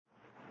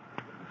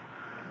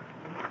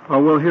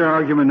Well, we'll hear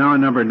argument now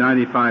number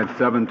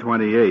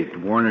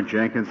 95-728,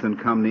 Warner-Jenkinson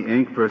Company,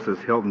 Inc. versus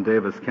Hilton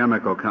Davis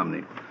Chemical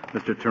Company.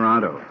 Mr.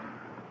 Toronto.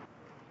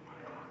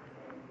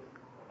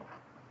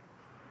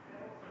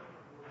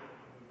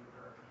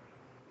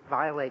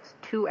 Violates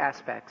two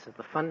aspects of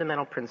the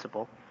fundamental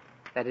principle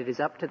that it is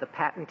up to the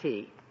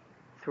patentee,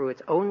 through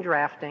its own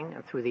drafting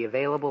and through the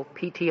available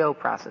PTO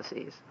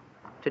processes,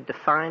 to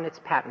define its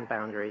patent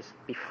boundaries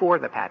before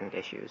the patent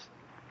issues,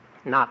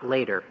 not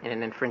later in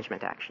an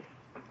infringement action.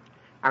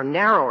 Our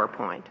narrower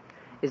point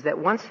is that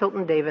once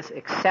Hilton Davis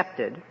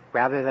accepted,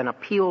 rather than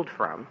appealed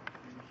from,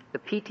 the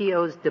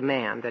PTO's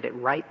demand that it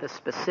write the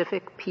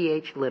specific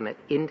pH limit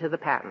into the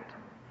patent,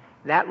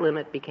 that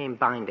limit became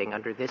binding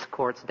under this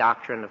Court's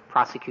doctrine of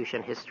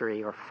prosecution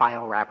history or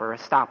file wrapper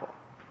estoppel.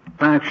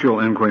 Factual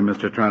inquiry,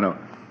 Mr. Toronto.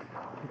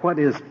 What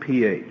is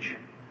pH?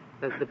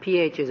 The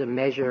pH is a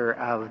measure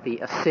of the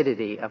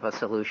acidity of a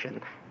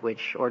solution,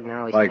 which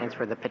ordinarily stands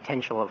for the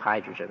potential of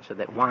hydrogen, so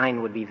that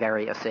wine would be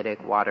very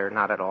acidic, water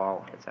not at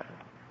all, etc.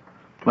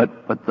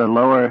 But the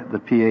lower the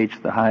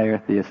pH, the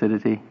higher the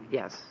acidity?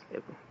 Yes.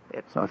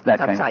 So it's that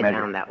kind of upside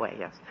measure. down that way,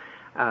 yes.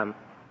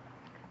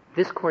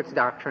 This Court's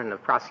doctrine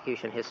of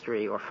prosecution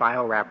history or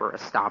file wrapper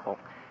estoppel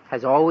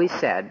has always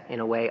said,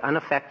 in a way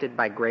unaffected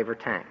by Graver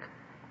Tank,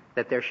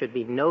 that there should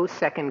be no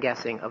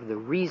second-guessing of the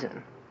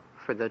reason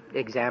for the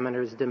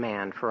examiner's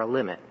demand for a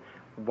limit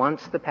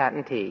once the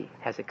patentee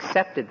has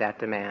accepted that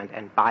demand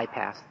and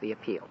bypassed the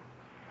appeal.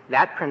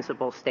 That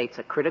principle states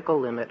a critical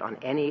limit on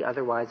any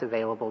otherwise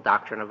available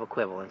doctrine of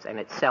equivalence and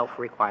itself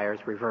requires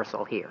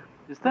reversal here.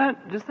 Does that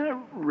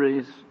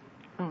raise...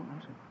 Go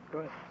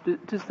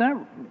ahead. Does that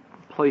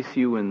place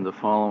you in the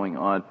following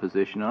odd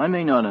position? I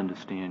may not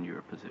understand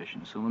your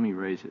position, so let me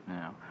raise it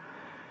now.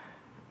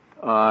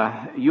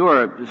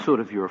 Your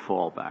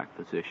fallback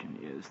position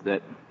is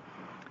that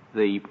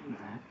the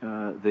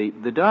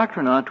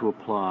doctrine ought to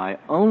apply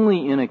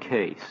only in a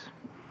case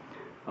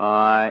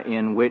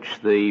in which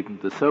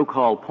the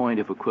so-called point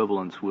of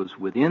equivalence was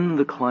within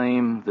the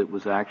claim that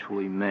was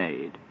actually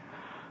made,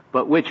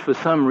 but which for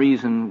some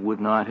reason would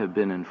not have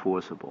been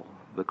enforceable.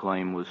 The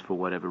claim was for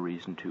whatever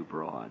reason too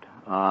broad.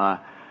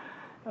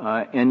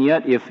 And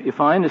yet, if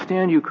I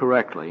understand you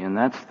correctly, and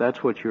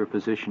that's what your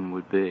position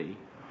would be,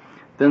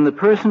 then the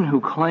person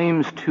who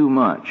claims too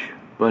much,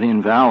 but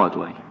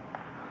invalidly,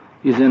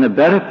 is in a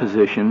better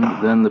position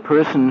than the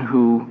person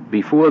who,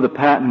 before the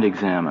patent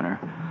examiner,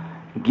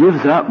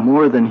 gives up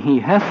more than he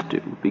has to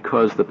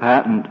because the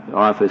patent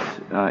office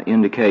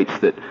indicates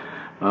that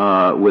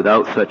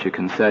without such a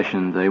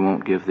concession they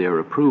won't give their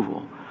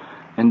approval.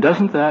 And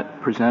doesn't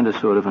that present a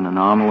sort of an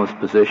anomalous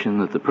position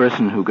that the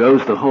person who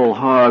goes the whole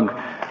hog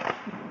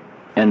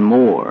and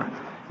more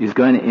is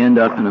going to end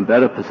up in a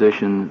better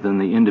position than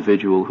the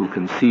individual who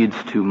concedes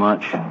too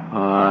much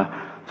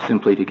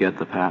simply to get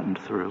the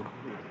patent through?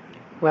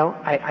 Well,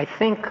 I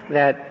think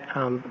that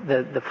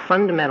the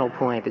fundamental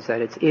point is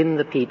that it's in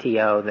the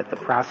PTO that the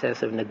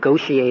process of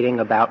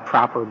negotiating about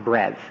proper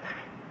breadth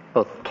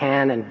both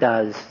can and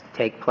does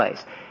take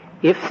place.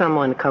 If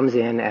someone comes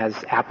in,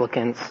 as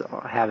applicants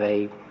have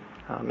a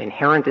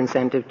inherent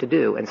incentive to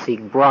do, and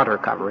seek broader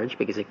coverage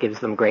because it gives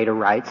them greater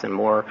rights and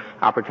more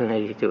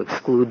opportunity to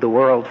exclude the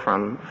world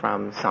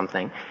from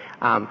something,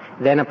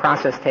 then a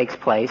process takes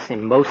place.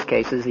 In most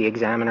cases, the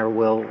examiner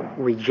will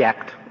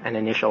reject an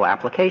initial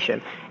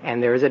application,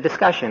 and there is a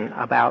discussion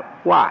about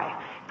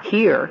why.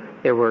 Here,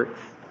 there were,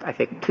 I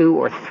think, 2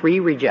 or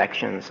 3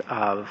 rejections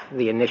of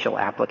the initial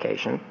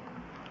application,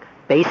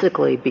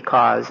 basically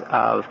because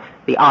of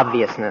the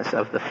obviousness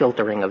of the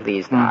filtering of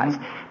these dyes.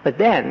 But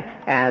then,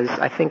 as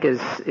I think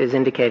is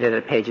indicated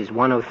at pages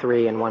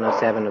 103 and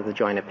 107 of the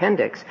Joint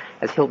Appendix,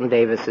 as Hilton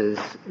Davis's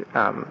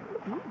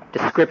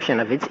description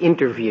of its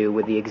interview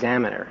with the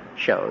examiner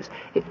shows,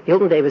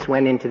 Hilton Davis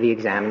went into the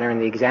examiner,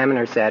 and the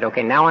examiner said,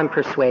 okay, now I'm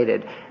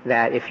persuaded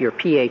that if your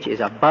pH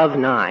is above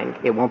 9,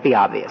 it won't be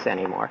obvious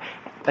anymore.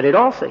 But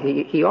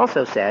he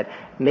also said,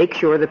 make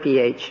sure the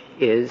pH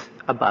is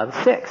above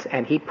 6.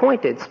 And he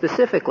pointed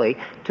specifically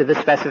to the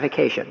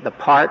specification, the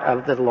part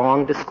of the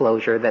long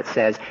disclosure that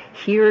says,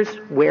 here's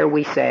where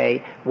we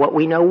say what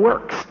we know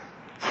works.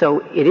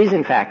 So it is,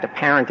 in fact,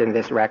 apparent in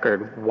this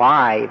record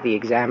why the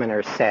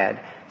examiner said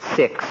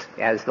 6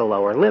 as the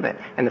lower limit.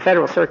 And the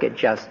Federal Circuit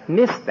just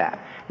missed that.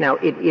 Now,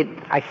 it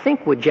I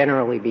think, would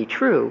generally be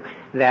true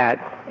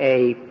that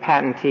a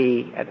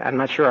patentee, I'm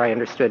not sure I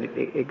understood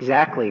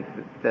exactly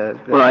the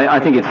Well, I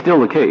think it's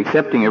still the case,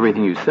 accepting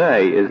everything you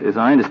say, as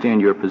I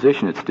understand your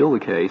position, it's still the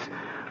case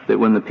that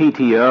when the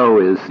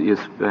PTO is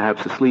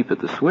perhaps asleep at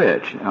the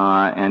switch,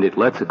 and it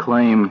lets a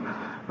claim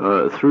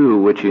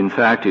through which in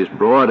fact is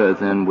broader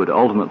than would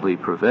ultimately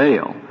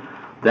prevail,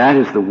 that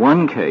is the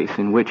one case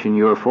in which, in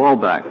your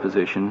fallback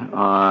position,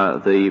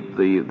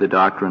 the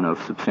doctrine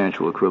of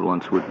substantial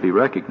equivalence would be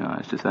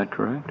recognized. Is that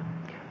correct?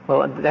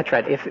 Well, that's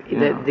right. If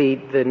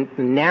the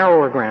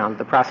narrower ground,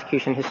 the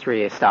prosecution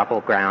history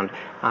estoppel ground,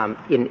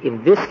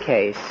 in this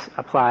case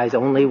applies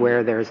only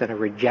where there's a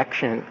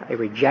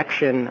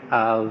rejection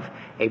of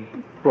a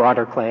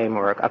broader claim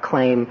or a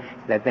claim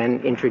that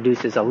then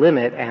introduces a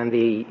limit, and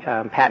the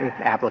patent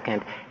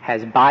applicant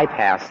has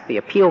bypassed the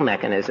appeal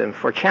mechanism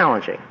for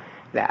challenging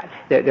that.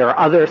 There are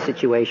other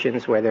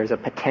situations where there's a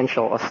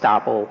potential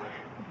estoppel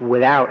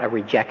without a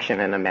rejection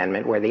and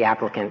amendment, where the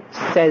applicant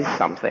says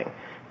something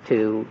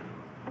to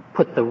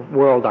put the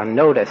world on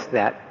notice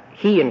that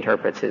he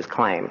interprets his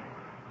claim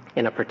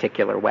in a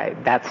particular way.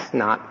 That's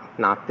not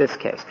this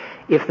case.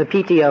 If the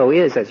PTO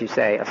is, as you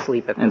say,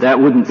 asleep at the and that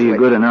wouldn't be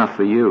good enough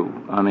for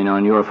you. I mean,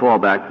 on your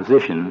fallback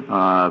position,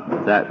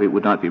 that it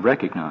would not be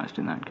recognized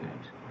in that case.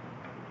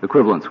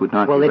 Equivalence would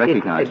not be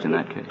recognized in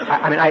that case.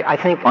 I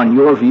think on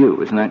your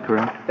view, isn't that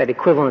correct? That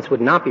equivalence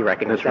would not be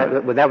recognized. That's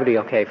right. That would be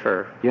okay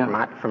for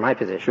my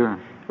position. Sure.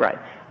 Right.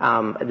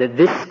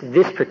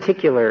 This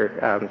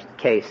particular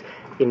case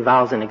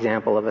involves an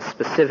example of a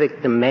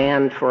specific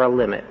demand for a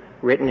limit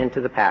written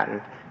into the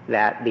patent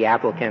that the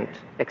applicant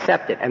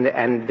accepted.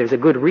 And there's a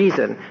good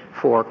reason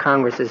for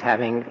Congress's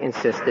having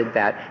insisted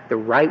that the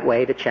right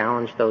way to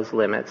challenge those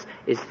limits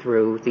is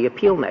through the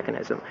appeal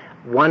mechanism.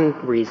 One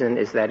reason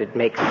is that it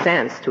makes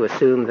sense to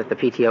assume that the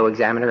PTO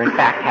examiner, in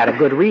fact, had a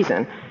good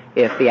reason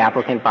if the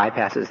applicant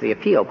bypasses the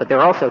appeal. But there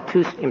are also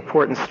two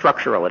important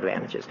structural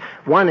advantages.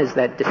 One is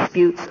that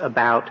disputes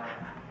about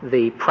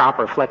the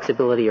proper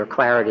flexibility or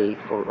clarity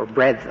or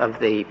breadth of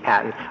the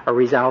patent are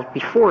resolved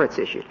before it's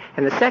issued.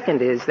 And the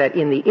second is that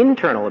in the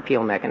internal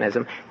appeal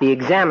mechanism, the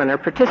examiner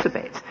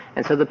participates.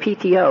 And so the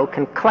PTO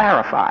can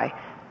clarify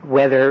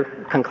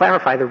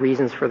the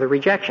reasons for the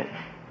rejection.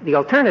 The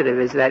alternative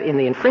is that in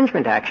the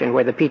infringement action,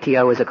 where the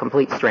PTO is a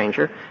complete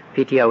stranger,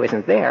 PTO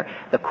isn't there,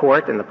 the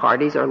court and the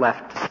parties are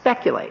left to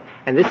speculate.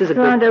 And this is a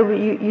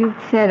you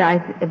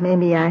said,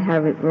 maybe I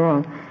have it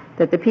wrong,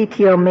 that the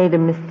PTO made a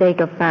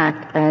mistake of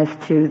fact as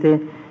to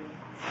the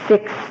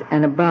 6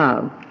 and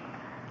above.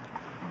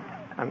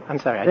 I'm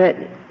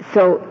sorry.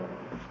 So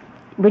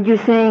what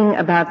you're saying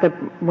about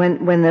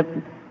when the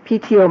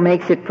PTO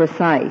makes it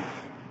precise,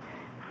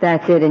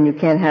 that's it, and you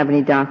can't have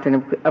any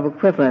doctrine of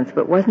equivalence.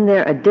 But wasn't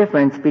there a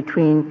difference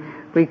between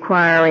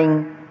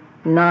requiring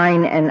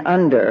 9 and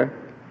under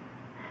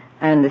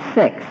and the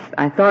 6?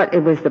 I thought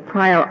it was the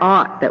prior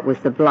art that was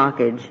the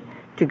blockage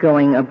to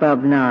going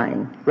above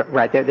 9.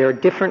 Right. There are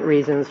different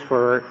reasons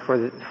for.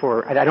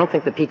 I don't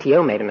think the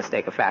PTO made a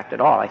mistake of fact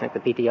at all. I think the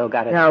PTO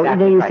got it.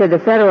 No, you said the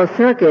Federal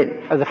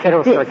Circuit. The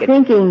Federal Circuit,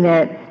 thinking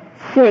that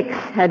 6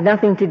 had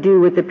nothing to do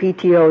with the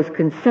PTO's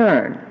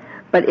concern.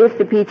 But if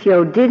the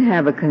PTO did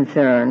have a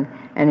concern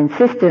and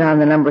insisted on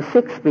the number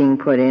 6 being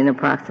put in,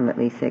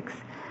 approximately 6,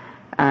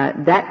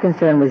 that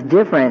concern was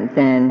different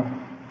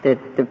than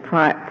that the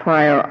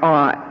prior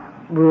art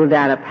ruled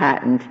out a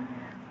patent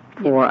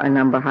for a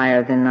number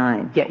higher than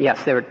 9.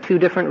 Yes, there are two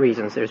different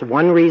reasons. There's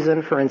one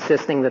reason for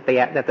insisting that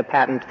the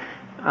patent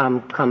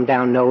come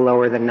down no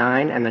lower than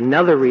 9, and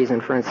another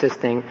reason for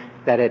insisting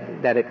that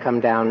it come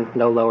down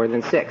no lower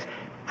than 6.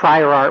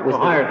 Prior art was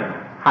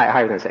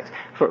higher than 6.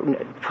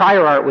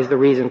 Prior art was the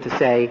reason to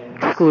say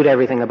exclude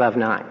everything above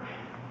 9.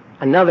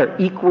 Another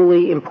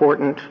equally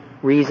important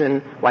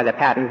reason why the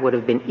patent would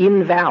have been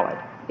invalid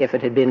if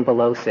it had been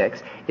below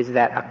 6 is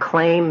that a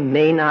claim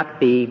may not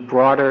be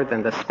broader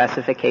than the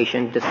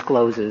specification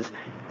discloses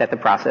that the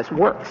process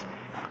works.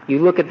 You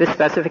look at this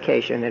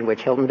specification in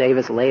which Hilton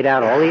Davis laid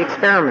out all the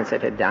experiments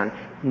it had done.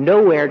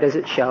 Nowhere does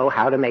it show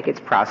how to make its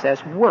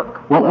process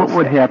work. What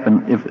would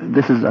happen if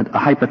this is a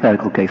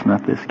hypothetical case,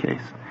 not this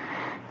case?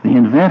 The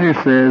inventor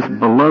says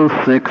below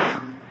 6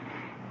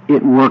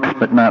 it works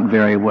but not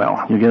very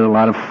well. You get a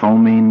lot of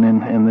foaming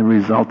and the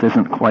result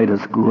isn't quite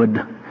as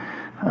good.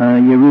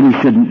 You really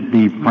shouldn't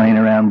be playing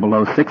around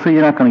below 6, so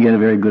you're not going to get a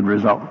very good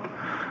result.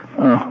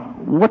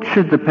 What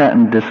should the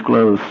patent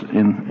disclose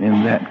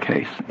in that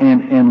case?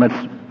 And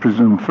let's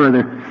presume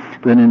further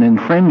that an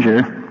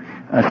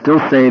infringer still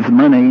saves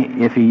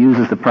money if he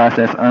uses the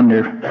process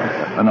under,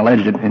 an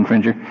alleged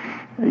infringer,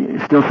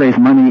 still saves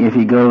money if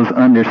he goes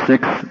under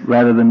 6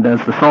 rather than does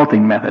the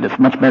salting method. It's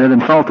much better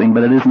than salting,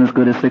 but it isn't as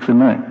good as 6 and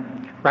 9.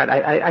 Right.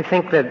 I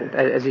think that,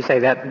 as you say,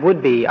 that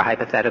would be a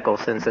hypothetical,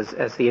 since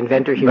as the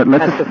inventor here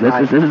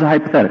testified. This is a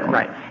hypothetical.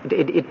 Right.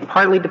 It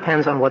partly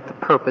depends on what the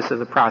purpose of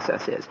the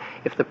process is.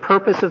 If the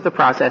purpose of the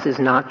process is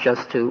not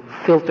just to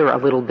filter a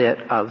little bit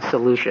of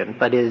solution,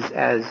 but is,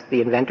 as the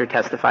inventor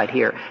testified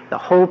here, the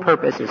whole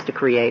purpose is to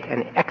create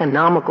an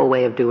economical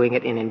way of doing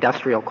it in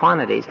industrial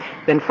quantities,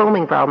 then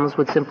foaming problems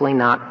would simply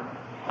not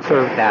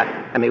serve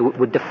that,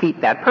 would defeat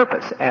that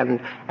purpose.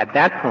 And at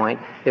that point,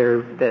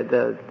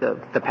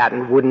 the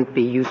patent wouldn't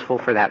be useful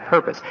for that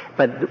purpose.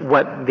 But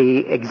what the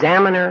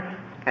examiner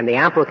and the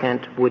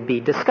applicant would be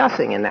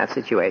discussing in that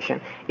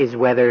situation is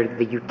whether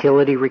the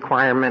utility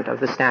requirement of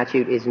the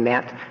statute is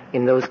met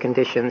in those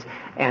conditions.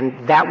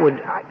 And that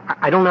would,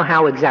 I don't know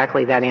how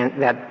exactly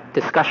that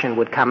discussion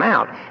would come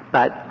out,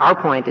 but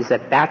our point is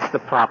that that's the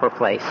proper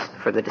place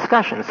for the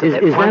discussion. So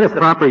is that a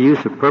proper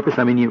use of purpose?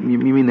 I mean, you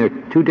mean there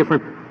are two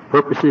different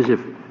purposes? If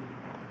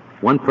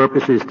one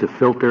purpose is to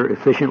filter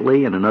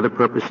efficiently and another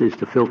purpose is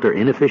to filter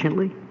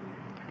inefficiently?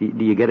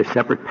 Do you get a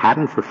separate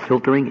patent for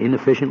filtering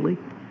inefficiently?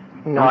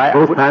 No,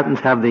 both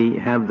patents have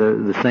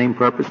the same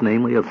purpose,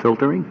 namely of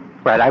filtering?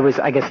 Right. I was,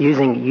 I guess,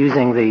 using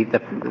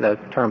the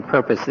term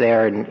purpose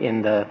there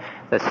in the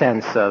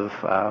sense of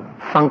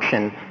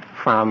function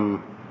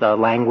from the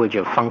language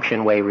of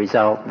function way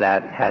result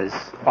that has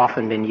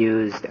often been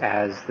used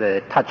as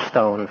the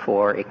touchstone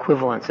for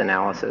equivalence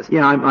analysis.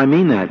 Yeah, I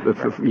mean that.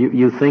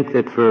 You think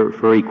that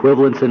for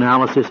equivalence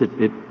analysis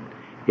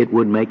it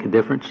would make a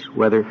difference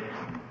whether?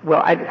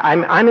 Well,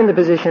 I'm in the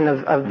position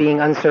of being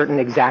uncertain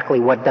exactly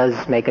what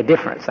does make a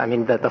difference. I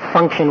mean, the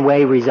function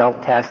way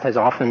result test has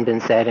often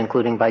been said,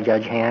 including by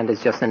Judge Hand,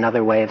 is just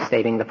another way of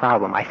stating the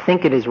problem. I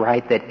think it is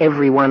right that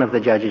every one of the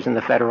judges in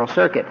the Federal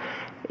Circuit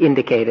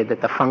indicated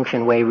that the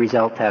function way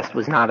result test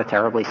was not a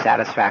terribly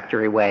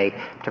satisfactory way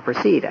to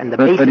proceed. And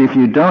but if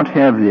you don't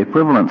have the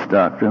equivalence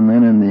doctrine,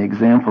 then in the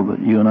example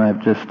that you and I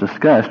have just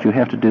discussed, you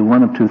have to do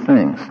one of two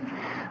things.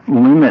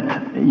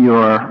 Limit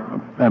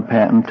your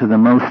patent to the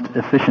most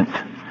efficient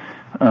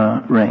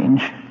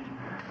range,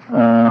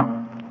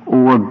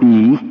 or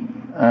B,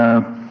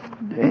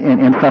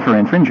 and suffer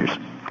infringers,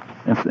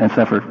 and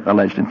suffer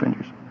alleged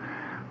infringers,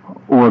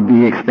 or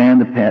B, expand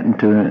the patent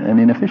to an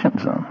inefficient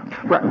zone.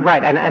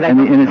 Right, and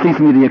it seems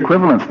to me the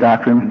equivalence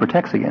doctrine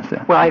protects against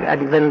that. Well,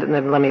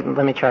 then let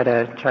me try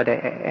to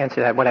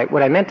answer that.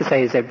 What I meant to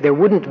say is that there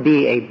wouldn't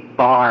be a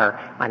bar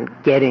on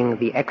getting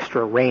the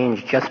extra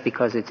range just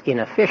because it's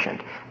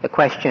inefficient. The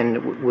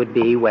question would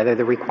be whether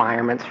the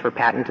requirements for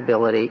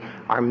patentability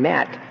are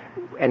met.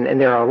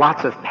 And there are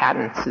lots of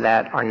patents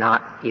that are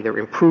not either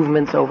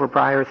improvements over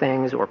prior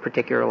things or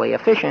particularly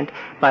efficient,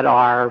 but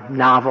are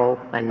novel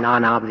and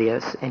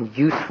non-obvious and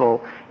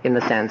useful in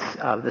the sense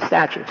of the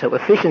statute. So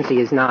efficiency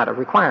is not a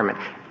requirement.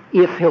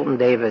 If Hilton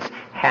Davis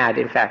had,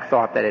 in fact,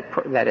 thought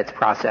that its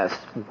process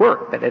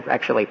worked, that it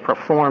actually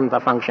performed the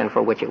function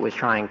for which it was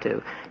trying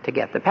to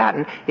get the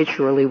patent, it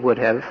surely would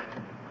have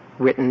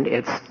written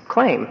its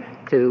claim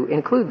to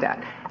include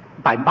that.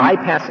 By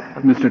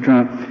bypassing... Mr.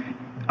 Trump,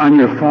 on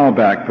your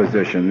fallback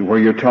position, where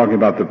you're talking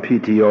about the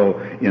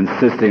PTO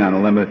insisting on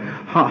a limit,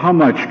 how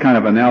much kind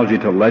of analogy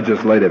to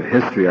legislative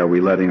history are we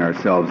letting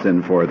ourselves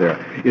in for there?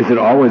 Is it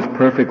always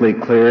perfectly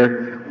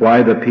clear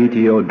why the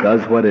PTO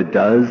does what it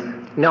does?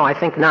 No, I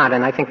think not,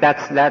 and I think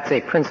that's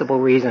a principal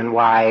reason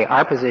why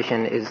our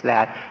position is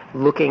that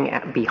looking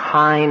at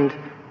behind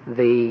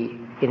the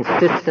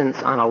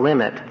insistence on a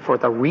limit for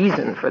the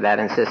reason for that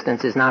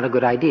insistence is not a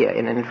good idea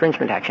in an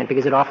infringement action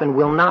because it often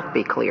will not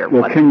be clear.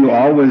 Well, can you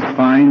always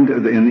find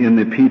in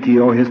the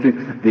PTO history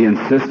the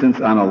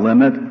insistence on a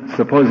limit?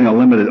 Supposing a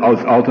limit is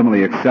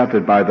ultimately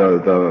accepted by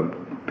the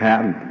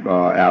patent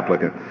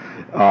applicant,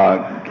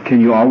 can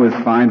you always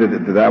find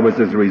that was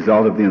as a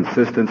result of the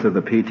insistence of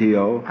the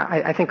PTO?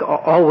 I think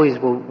always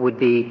would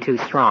be too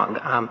strong.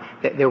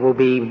 There will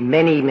be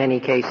many,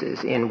 many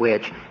cases in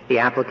which the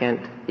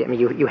applicant, I mean,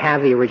 you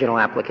have the original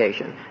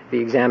application. The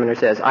examiner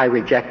says, I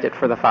reject it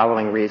for the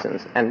following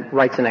reasons, and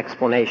writes an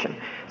explanation.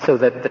 So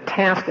that the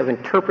task of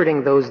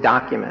interpreting those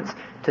documents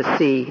to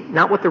see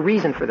not what the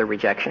reason for the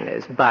rejection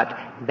is, but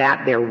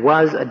that there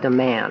was a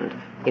demand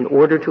in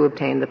order to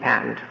obtain the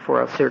patent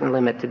for a certain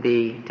limit to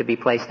be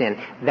placed in.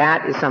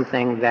 That is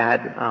something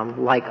that,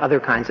 like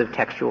other kinds of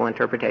textual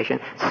interpretation,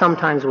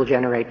 sometimes will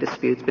generate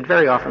disputes, but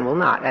very often will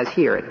not, as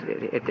here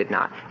it did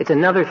not. It's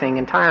another thing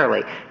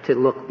entirely to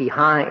look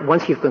behind.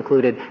 Once you've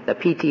concluded the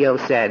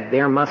PTO said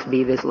there must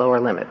be this lower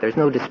limit, there's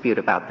no dispute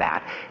about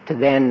that, to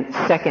then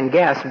second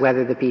guess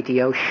whether the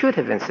PTO should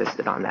have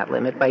insisted on that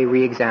limit by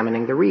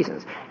re-examining the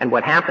reasons. And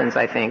what happens,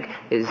 I think,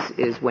 is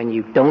when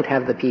you don't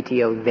have the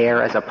PTO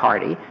there as a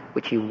party,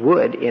 which you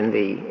would in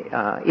the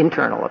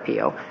internal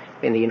appeal,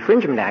 in the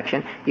infringement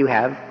action, you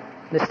have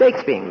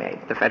mistakes being made.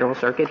 The Federal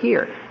Circuit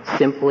here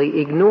simply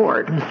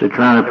ignored. Mr.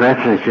 Toronto,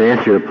 perhaps I should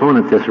ask your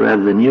opponent this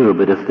rather than you,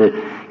 but if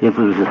it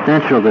was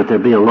essential that there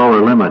be a lower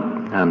limit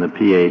on the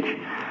pH,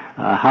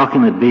 how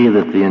can it be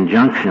that the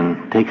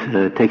injunction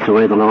takes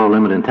away the lower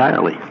limit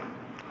entirely?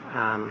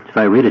 If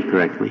I read it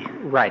correctly.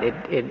 Right,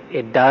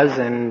 it does,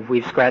 and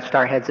we've scratched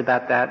our heads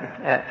about that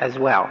as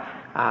well.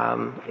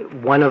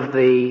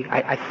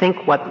 I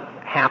think what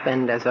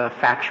happened as a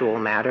factual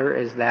matter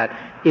is that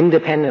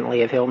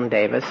independently of Hilton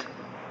Davis,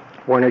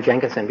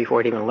 Warner-Jenkinson, before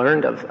it even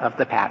learned of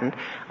the patent,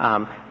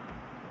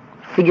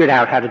 figured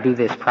out how to do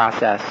this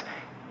process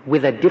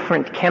with a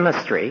different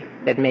chemistry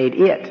that made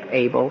it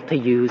able to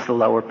use the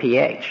lower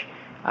pH.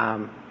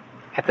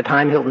 At the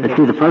time, Hilton Davis...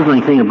 See, the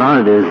puzzling thing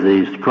about it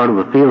is the Court of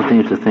Appeal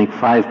seems to think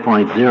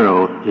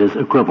 5.0 is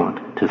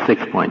equivalent to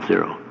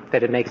 6.0.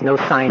 That it makes no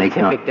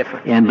scientific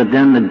difference. But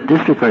then the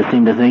district court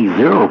seemed to think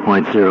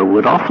 0.0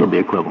 would also be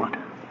equivalent.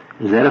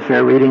 Is that a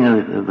fair reading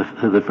of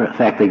the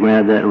fact they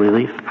granted that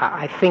relief?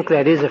 I think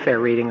that is a fair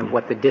reading of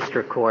what the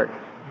district court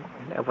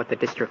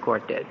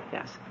did,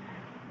 yes.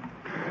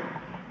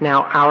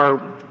 Now, our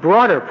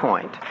broader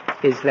point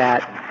is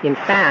that, in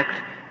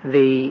fact,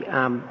 the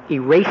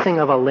erasing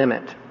of a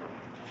limit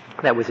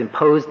that was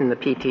imposed in the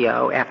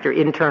PTO after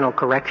internal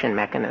correction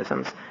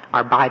mechanisms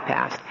are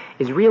bypassed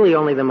is really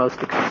only the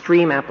most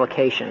extreme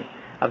application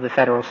of the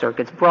Federal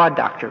Circuit's broad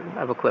doctrine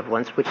of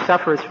equivalence, which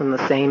suffers from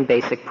the same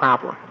basic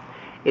problem.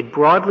 It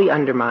broadly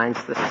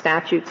undermines the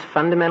statute's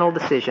fundamental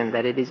decision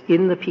that it is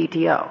in the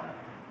PTO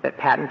that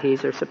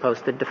patentees are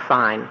supposed to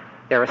define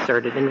their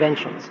asserted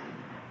inventions,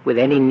 with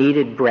any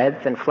needed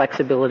breadth and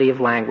flexibility of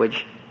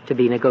language to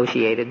be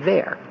negotiated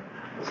there,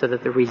 so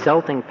that the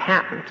resulting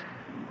patent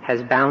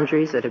has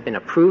boundaries that have been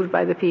approved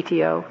by the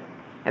PTO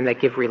and that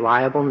give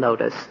reliable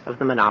notice of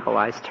the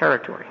monopolized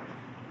territory.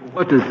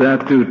 What does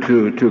that do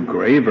to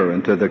Graver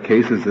and to the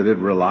cases that it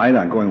relied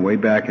on going way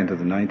back into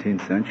the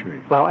 19th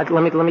century? Well,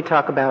 let me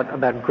talk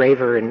about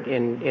Graver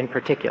in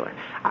particular.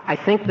 I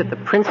think that the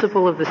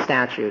principle of the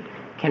statute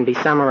can be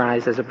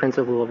summarized as a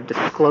principle of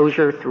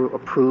disclosure through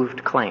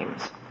approved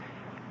claims.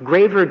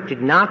 Graver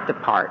did not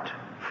depart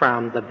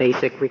from the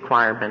basic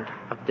requirement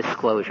of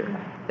disclosure,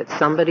 that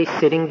somebody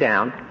sitting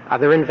down,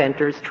 other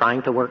inventors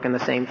trying to work in the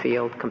same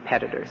field,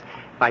 competitors,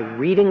 by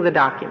reading the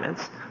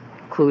documents,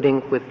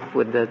 including with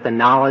the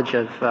knowledge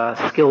of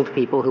skilled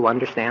people who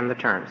understand the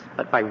terms,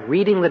 but by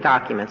reading the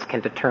documents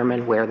can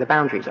determine where the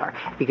boundaries are.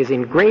 Because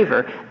in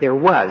Graver, there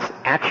was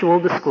actual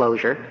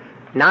disclosure,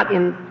 not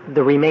in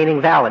the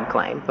remaining valid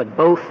claim, but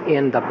both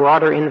in the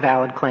broader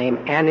invalid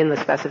claim and in the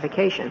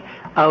specification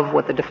of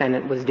what the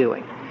defendant was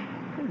doing.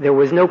 There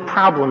was no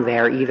problem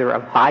there either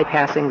of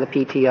bypassing the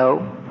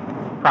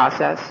PTO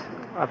process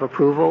of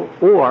approval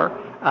or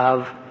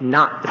of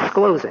not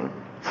disclosing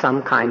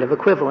some kind of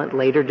equivalent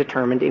later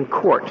determined in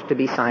court to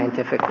be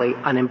scientifically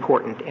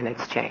unimportant in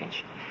its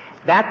change.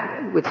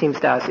 That, it seems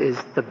to us, is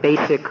the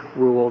basic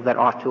rule that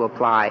ought to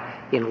apply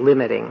in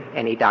limiting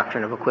any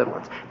doctrine of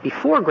equivalence.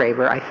 Before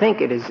Graver, I think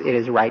it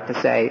is right to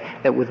say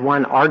that with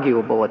one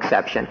arguable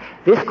exception,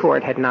 this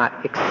court had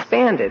not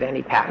expanded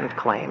any patent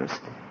claims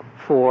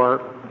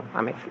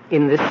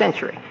in this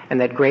century,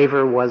 and that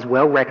Graver was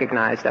well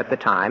recognized at the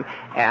time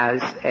as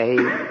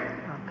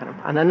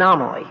an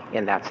anomaly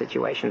in that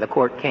situation. The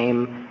court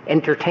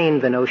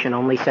entertained the notion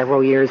only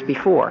several years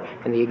before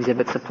in the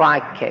exhibit supply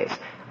case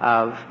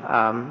of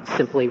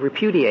simply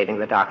repudiating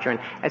the doctrine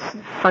as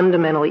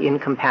fundamentally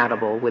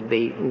incompatible with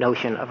the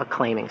notion of a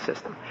claiming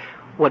system.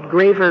 What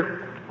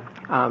Graver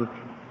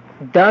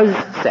does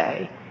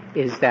say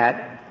is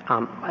that,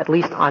 at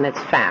least on its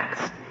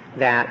facts,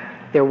 that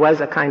there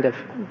was a kind of,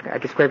 I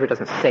guess Graver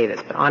doesn't say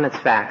this, but on its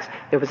facts,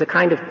 there was a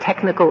kind of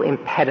technical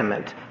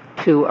impediment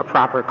to a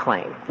proper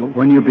claim.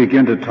 When you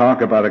begin to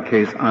talk about a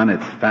case on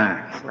its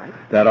facts, right,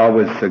 that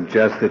always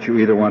suggests that you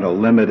either want to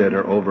limit it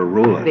or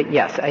overrule it.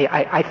 Yes,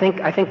 I think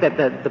that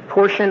the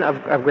portion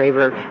of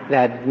Graver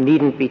that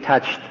needn't be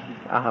touched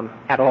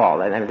at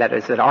all, and that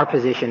is that our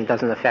position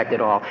doesn't affect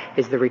at all,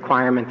 is the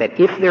requirement that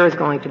if there is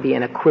going to be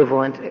an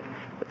equivalent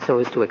so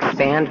as to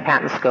expand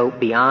patent scope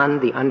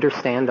beyond the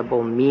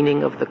understandable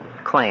meaning of the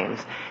claims,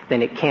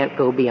 then it can't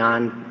go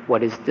beyond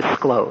what is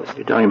disclosed.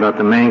 You're talking about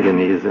the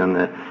manganese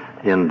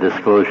in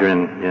disclosure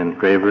in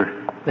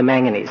Graver? The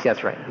manganese,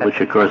 that's right. Which,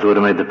 of course, would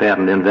have made the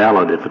patent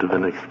invalid if it had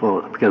been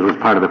exposed, because it was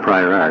part of the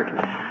prior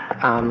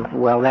art.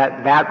 Well,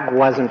 that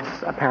wasn't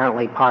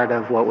apparently part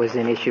of what was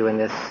in issue in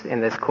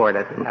this court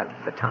at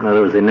the time. In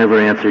other words, they never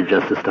answered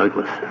Justice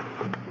Douglas.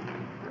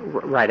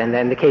 Right, and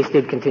then the case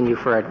did continue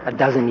for a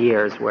dozen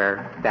years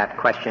where that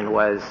question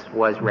was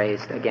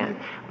raised again.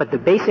 But the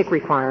basic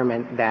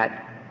requirement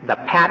that the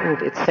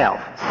patent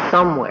itself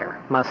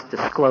somewhere must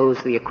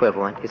disclose the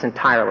equivalent is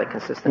entirely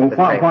consistent with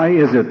Graver. Why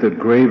is it that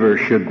Graver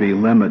should be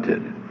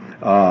limited?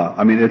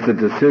 It's a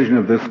decision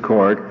of this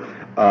court.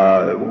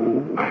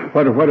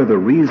 What are the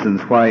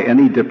reasons why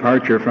any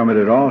departure from it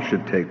at all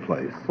should take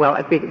place? Well,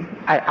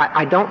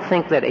 I don't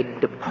think that a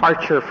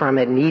departure from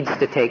it needs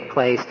to take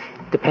place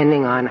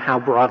depending on how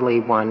broadly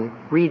one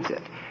reads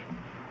it.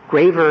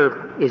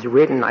 Graver is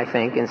written, I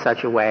think, in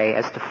such a way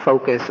as to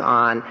focus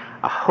on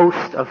a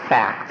host of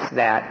facts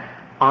that,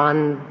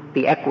 on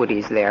the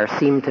equities there,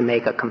 seem to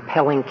make a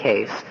compelling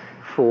case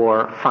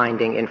for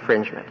finding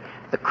infringement.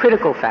 The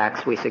critical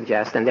facts, we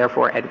suggest, and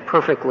therefore a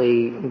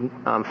perfectly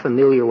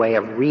familiar way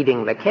of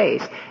reading the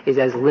case, is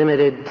as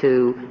limited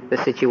to the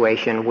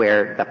situation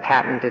where the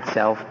patent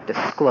itself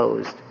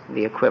disclosed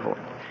the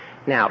equivalent.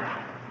 Now,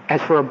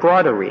 as for a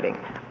broader reading,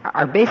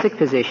 our basic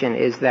position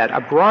is that a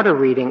broader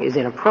reading is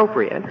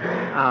inappropriate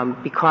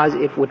because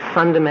it would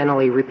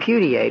fundamentally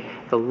repudiate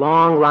the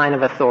long line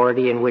of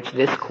authority in which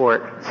this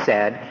court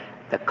said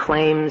the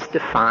claims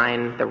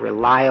define the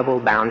reliable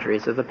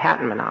boundaries of the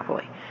patent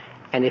monopoly.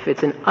 And if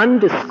it's an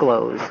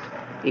undisclosed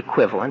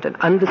equivalent, an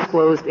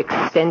undisclosed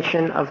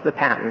extension of the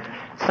patent,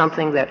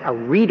 something that a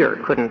reader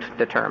couldn't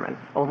determine,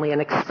 only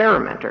an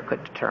experimenter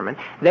could determine,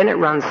 then it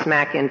runs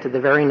smack into the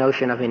very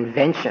notion of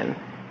invention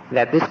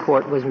that this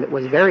court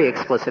was very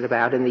explicit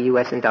about in the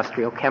U.S.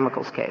 Industrial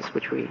Chemicals case,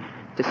 which we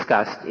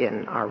discussed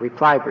in our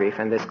reply brief,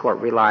 and this court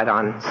relied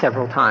on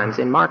several times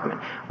in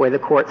Markman, where the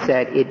court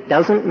said it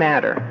doesn't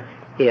matter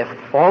if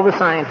all the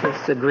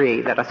scientists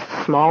agree that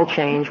a small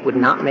change would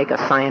not make a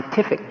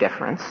scientific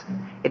difference.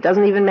 It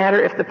doesn't even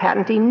matter if the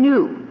patentee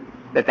knew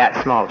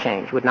that small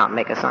change would not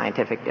make a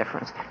scientific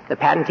difference. The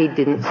patentee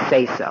didn't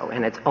say so,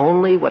 and it's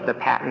only what the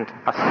patent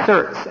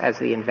asserts as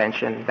the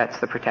invention that's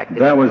the protected.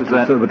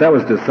 But that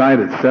was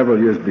decided several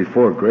years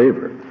before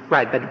Graver.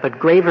 Right, but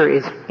Graver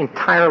is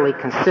entirely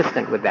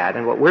consistent with that,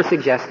 and what we're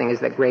suggesting is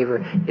that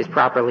Graver is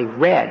properly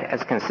read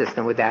as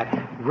consistent with that,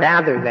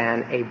 rather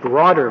than a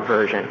broader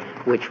version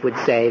which would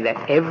say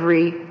that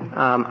every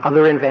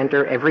other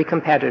inventor, every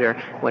competitor,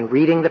 when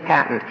reading the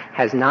patent,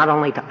 has not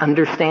only to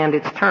understand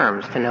its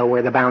terms to know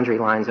where the boundary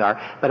lines are,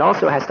 but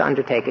also has to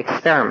undertake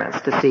experiments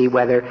to see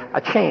whether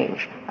a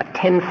change, a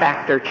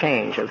 10-factor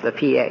change of the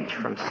pH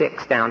from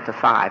 6 down to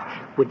 5,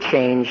 would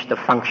change the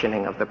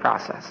functioning of the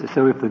process.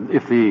 So if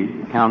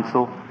the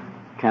counsel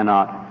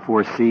cannot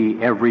foresee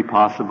every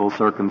possible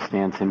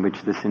circumstance in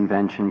which this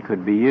invention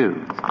could be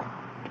used,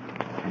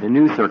 and a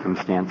new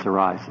circumstance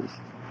arises,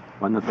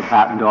 one that the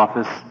patent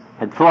office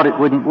had thought it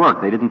wouldn't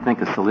work. They didn't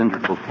think a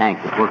cylindrical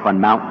tank would work on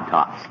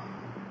mountaintops,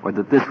 or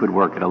that this would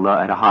work at a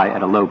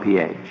low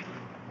pH.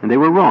 And they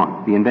were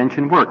wrong. The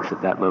invention works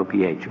at that low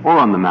pH, or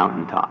on the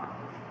mountaintop.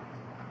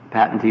 The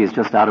patentee is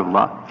just out of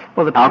luck.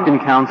 Well, how can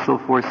counsel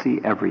foresee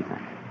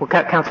everything? Well,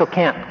 counsel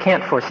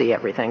can't foresee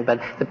everything,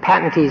 but the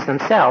patentees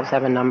themselves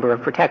have a number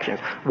of protections.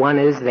 One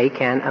is they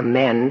can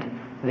amend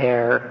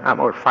their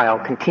or file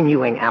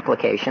continuing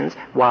applications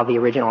while the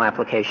original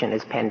application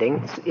is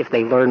pending if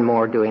they learn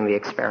more doing the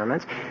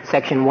experiments.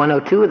 Section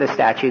 102 of the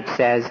statute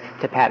says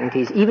to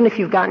patentees, even if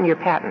you've gotten your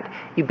patent,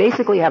 you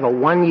basically have a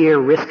 1-year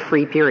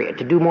risk-free period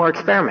to do more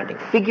experimenting.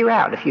 Figure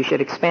out if you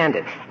should expand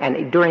it.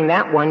 And during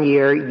that 1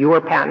 year,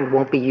 your patent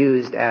won't be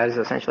used as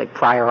essentially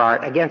prior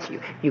art against you.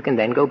 You can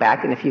then go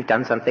back, and if you've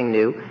done something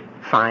new,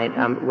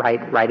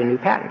 write a new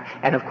patent.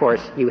 And of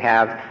course, you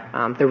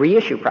have the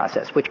reissue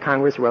process, which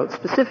Congress wrote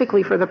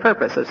specifically for the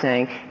purpose of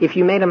saying, if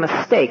you made a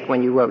mistake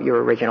when you wrote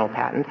your original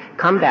patent,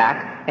 come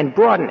back and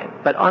broaden it,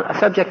 but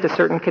subject to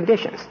certain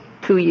conditions.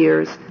 2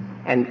 years,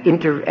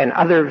 and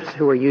others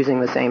who are using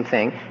the same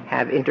thing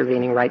have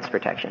intervening rights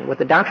protection. What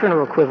the doctrine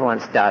of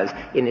equivalence does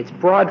in its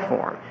broad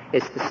form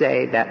is to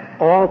say that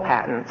all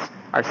patents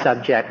are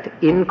subject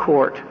to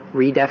in-court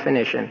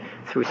redefinition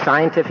through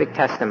scientific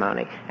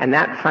testimony, and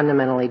that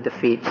fundamentally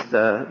defeats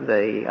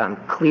the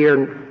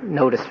clear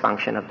notice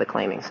function of the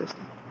claiming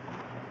system.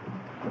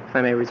 If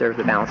I may reserve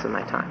the balance of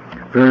my time.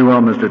 Very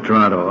well, Mr.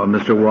 Toronto.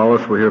 Mr.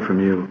 Wallace, we'll hear from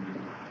you.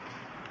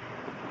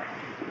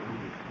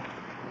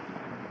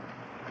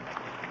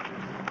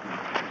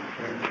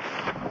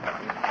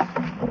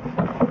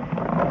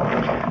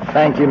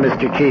 Thank you,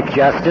 Mr. Chief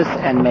Justice,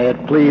 and may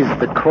it please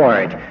the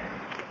Court.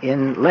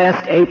 In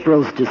last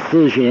April's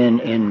decision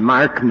in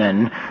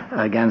Markman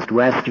against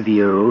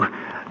Westview,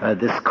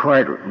 this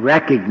Court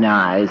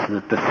recognized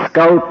that the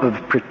scope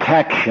of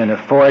protection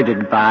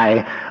afforded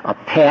by a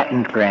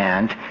patent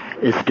grant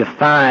is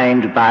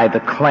defined by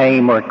the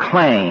claim or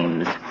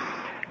claims.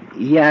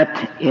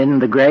 Yet, in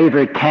the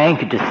Graver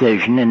Tank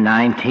decision in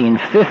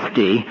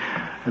 1950,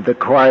 the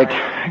Court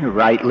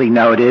rightly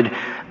noted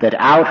that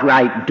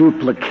outright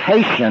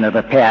duplication of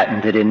a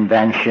patented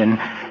invention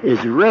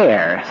is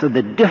rare. So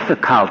the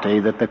difficulty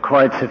that the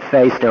courts have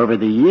faced over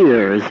the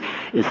years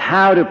is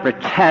how to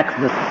protect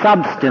the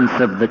substance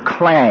of the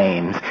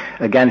claims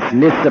against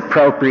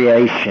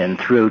misappropriation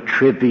through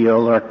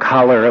trivial or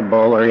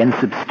colorable or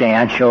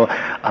insubstantial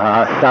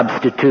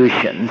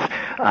substitutions,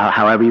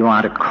 however you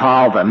want to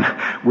call them,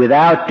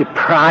 without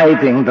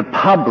depriving the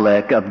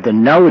public of the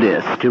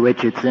notice to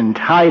which it's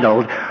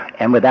entitled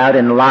and without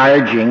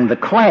enlarging the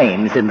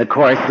claims in the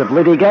course of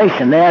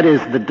litigation. That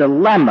is the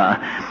dilemma.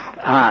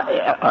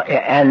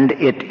 And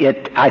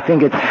I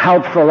think it's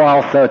helpful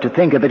also to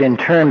think of it in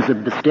terms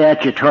of the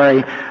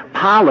statutory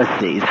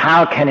policies.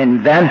 How can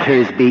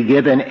inventors be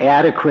given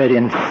adequate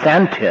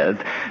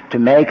incentive to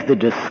make the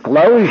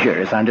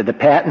disclosures under the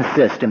patent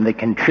system that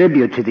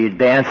contribute to the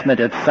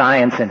advancement of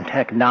science and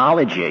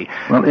technology?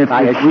 Well,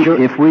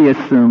 if we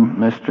assume,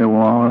 Mr.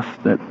 Wallace,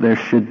 that there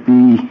should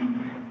be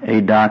a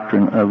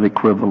doctrine of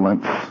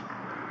equivalence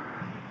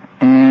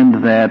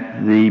and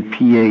that the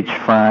pH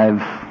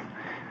 5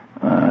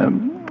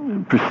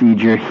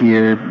 procedure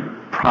here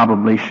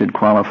probably should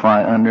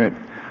qualify under it,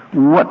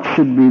 what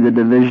should be the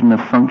division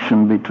of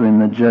function between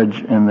the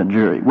judge and the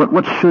jury?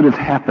 What should have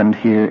happened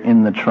here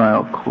in the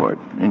trial court,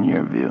 in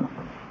your view?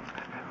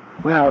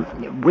 Well,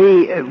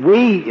 we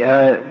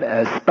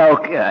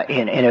spoke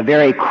in a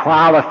very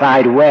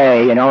qualified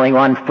way, and only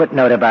one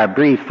footnote of our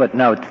brief,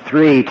 footnote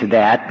 3 to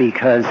that,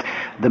 because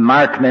the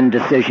Markman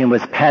decision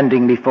was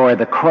pending before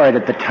the court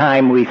at the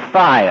time we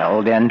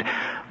filed, and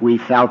we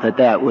felt that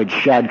that would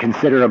shed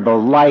considerable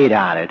light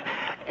on it.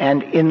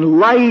 And in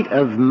light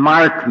of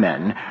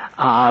Markman,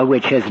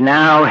 which has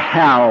now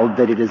held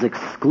that it is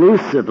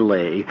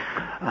exclusively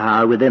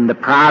within the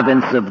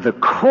province of the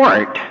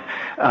court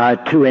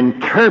to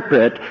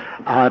interpret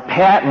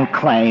patent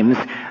claims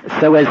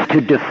so as to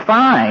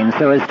define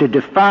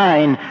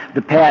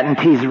the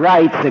patentee's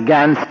rights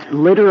against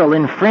literal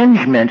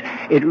infringement,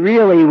 it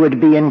really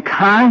would be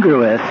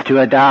incongruous to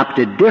adopt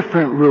a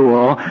different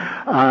rule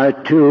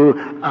to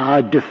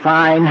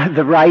define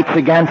the rights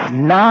against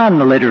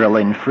non-literal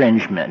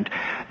infringement.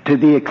 To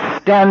the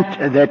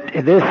extent that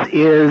this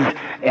is,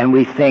 and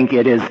we think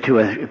it is to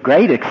a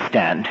great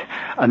extent,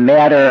 a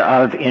matter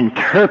of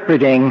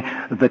interpreting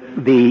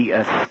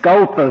the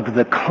scope of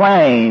the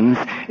claims,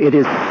 it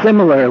is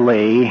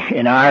similarly,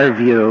 in our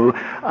view,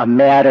 a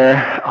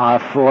matter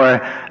for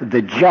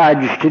the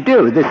judge to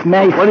do.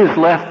 What is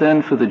left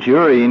then for the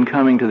jury in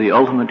coming to the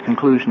ultimate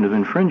conclusion of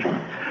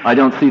infringement? I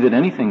don't see that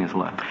anything is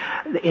left.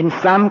 In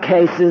some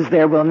cases,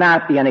 there will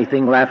not be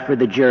anything left for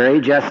the jury,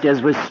 just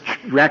as was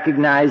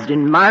recognized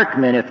in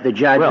Markman if the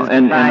judge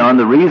and on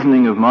the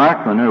reasoning of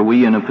Markman, are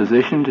we in a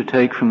position to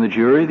take from the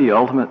jury the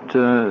ultimate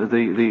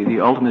the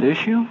ultimate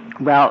issue?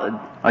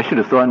 Well, I should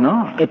have thought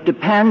not. It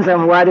depends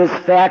on what is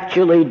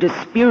factually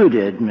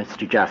disputed,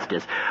 Mr.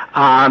 Justice.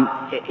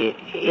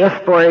 If,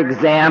 for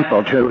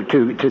example,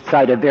 to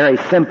cite a very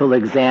simple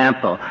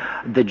example,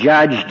 the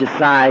judge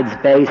decides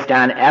based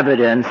on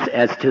evidence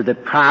as to the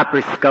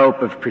proper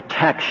scope of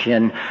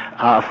protection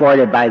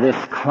afforded by this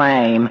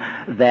claim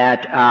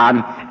that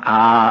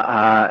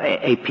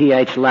a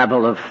pH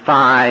level of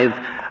 5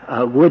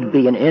 would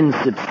be an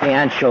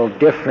insubstantial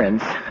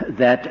difference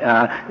that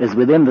is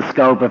within the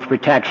scope of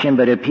protection,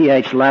 but a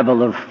pH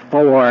level of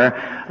 4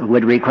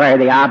 would require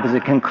the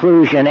opposite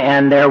conclusion,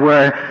 and there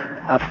were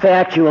a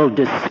factual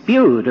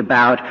dispute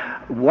about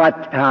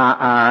what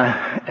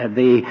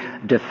the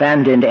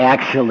defendant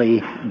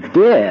actually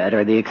did,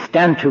 or the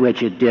extent to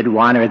which it did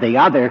one or the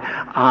other,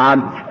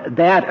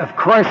 that, of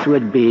course,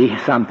 would be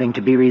something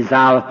to be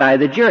resolved by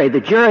the jury.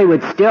 The jury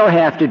would still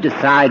have to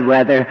decide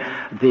whether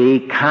the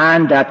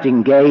conduct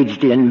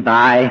engaged in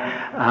by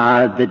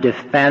the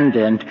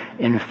defendant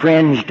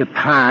infringed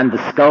upon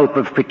the scope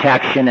of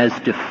protection as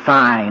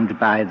defined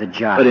by the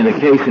judge. But in a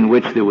case in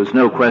which there was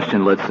no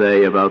question, let's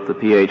say, about the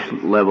pH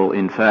level,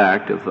 in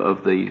fact,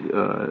 of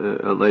the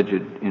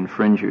alleged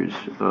infringer's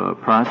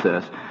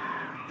process,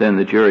 then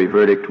the jury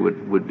verdict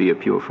would be a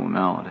pure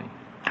formality.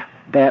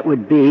 That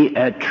would be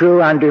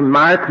true under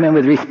Markman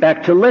with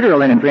respect to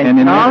literal infringement.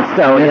 And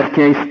also, in this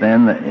case,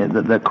 then,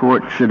 the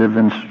court should have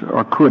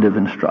or could have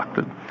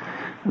instructed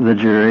the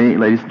jury,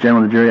 ladies and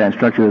gentlemen, the jury, I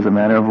instruct you as a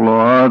matter of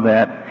law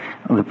that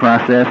the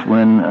process,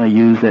 when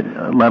used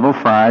at level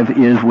 5,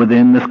 is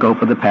within the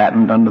scope of the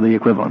patent under the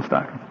equivalence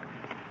doctrine.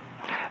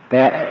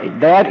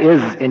 That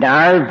is, in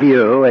our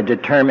view, a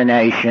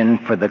determination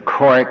for the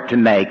court to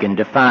make in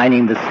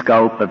defining the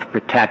scope of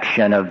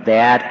protection of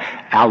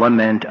that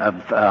element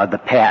of the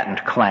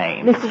patent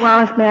claim. Mr.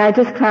 Wallace, may I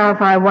just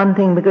clarify one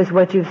thing, because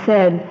what you've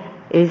said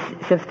is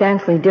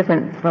substantially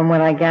different from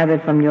what I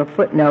gathered from your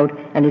footnote,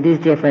 and it is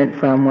different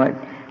from what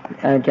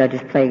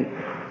Judges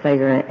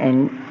Plager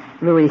and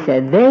Louis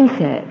said. They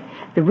said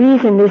the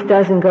reason this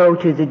doesn't go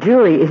to the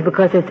jury is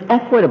because it's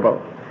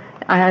equitable.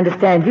 I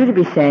understand you to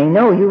be saying,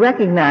 no, you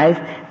recognize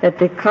that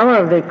the color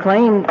of the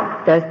claim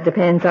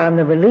depends on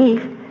the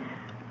relief,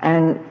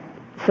 and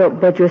so,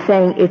 but you're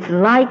saying it's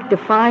like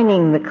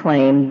defining the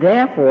claim.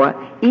 Therefore,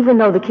 even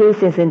though the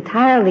case is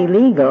entirely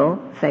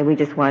legal, say we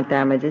just want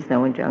damages,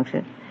 no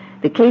injunction,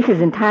 the case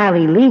is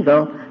entirely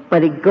legal,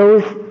 but it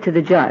goes to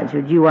the judge.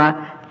 You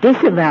are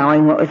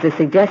disavowing what was the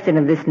suggestion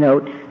of this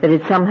note, that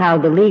it's somehow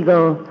the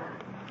legal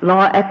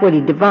law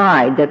equity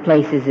divide that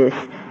places this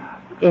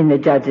in the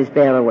judge's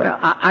bailiwick. Well,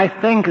 I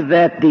think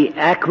that the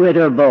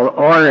equitable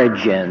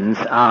origins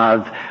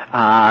of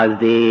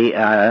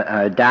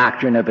the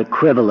doctrine of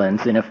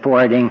equivalence in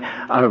affording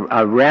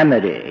a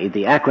remedy,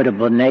 the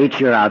equitable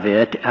nature of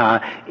it,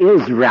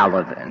 is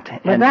relevant.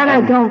 But that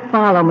I don't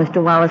follow,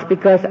 Mr. Wallace,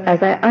 because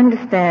as I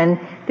understand,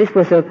 this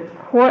was a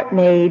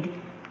court-made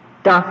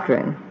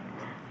doctrine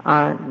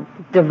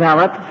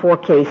developed for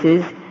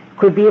cases,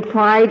 could be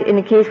applied in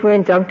a case where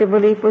injunctive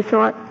relief was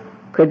sought,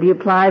 could be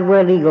applied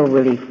where legal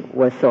relief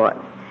was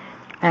sought.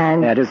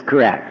 And that is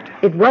correct.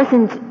 It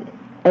wasn't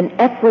an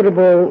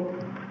equitable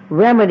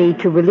remedy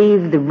to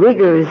relieve the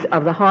rigors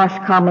of the harsh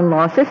common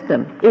law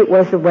system. It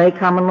was the way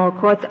common law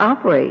courts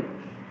operate.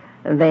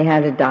 They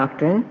had a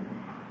doctrine,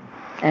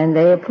 and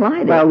they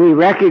applied it. Well, we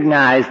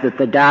recognize that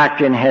the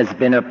doctrine has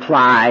been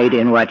applied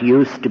in what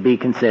used to be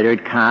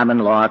considered common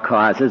law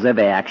causes of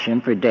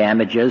action for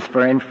damages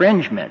for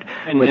infringement.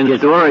 And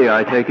Astoria,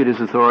 I take it, is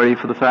authority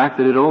for the fact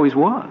that it always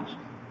was.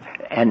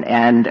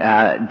 And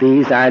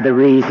these are the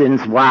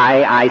reasons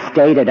why I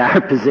stated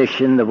our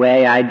position the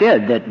way I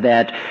did,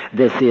 that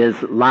this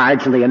is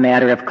largely a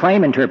matter of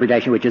claim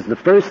interpretation, which is the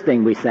first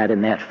thing we said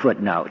in that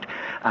footnote.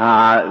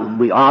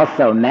 We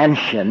also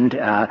mentioned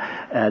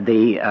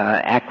the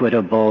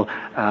equitable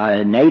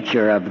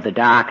nature of the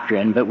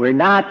doctrine, but we're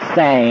not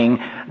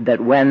saying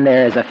that when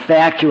there is a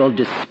factual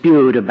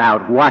dispute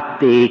about what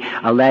the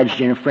alleged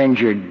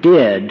infringer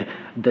did,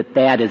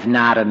 that is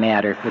not a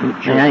matter for the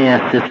jury. May I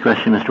ask this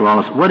question, Mr.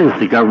 Wallace? What is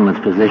the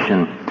government's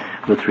position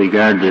with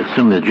regard to,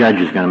 assume the judge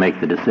is going to make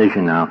the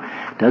decision now,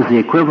 does the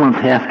equivalence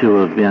have to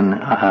have been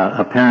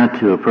apparent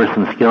to a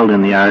person skilled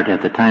in the art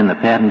at the time the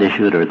patent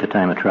issued or at the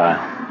time of trial?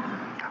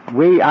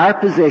 Our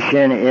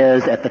position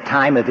is at the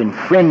time of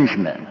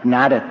infringement,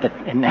 not at the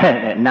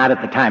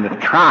time of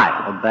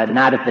trial, but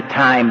not at the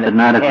time that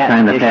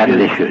the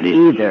patent issued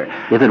either.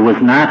 If it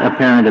was not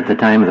apparent at the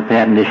time of the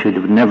patent issued, it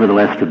would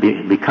nevertheless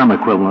become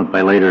equivalent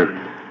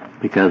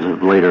because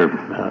of later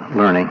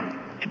learning.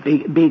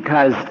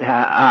 Because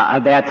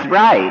that's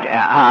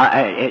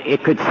right.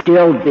 It could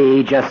still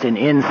be just an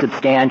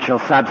insubstantial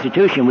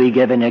substitution. We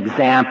give an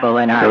example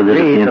in our brief.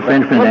 So the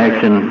infringement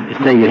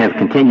action, say you have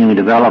continuing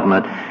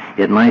development,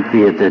 it might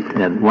be that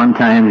at one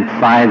time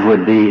 5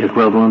 would be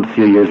equivalent, a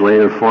few years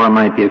later 4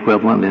 might be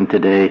equivalent, and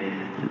today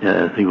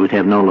you would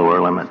have no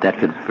lower limit. That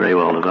could very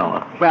well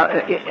develop. Well,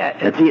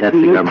 the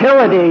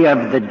utility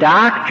of the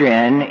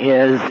doctrine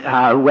is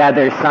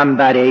whether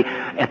somebody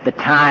at the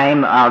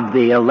time of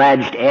the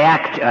alleged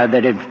act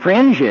that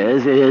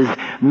infringes is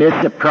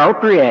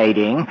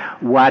misappropriating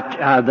what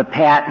the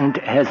patent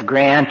has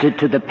granted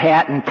to the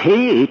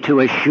patentee to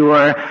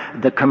assure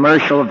the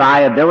commercial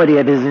viability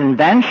of his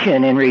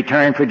invention in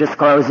return for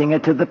disclosing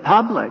it to the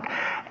public.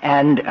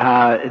 And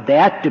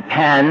that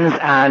depends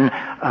on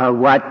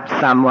what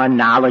someone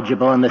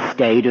knowledgeable in the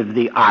state of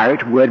the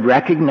art would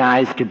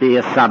recognize to be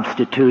a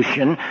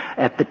substitution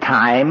at the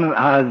time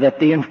that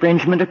the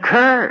infringement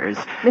occurs.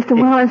 Mr.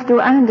 Wallace, do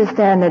I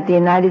understand that the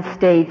United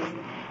States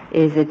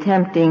is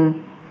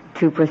attempting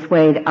to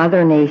persuade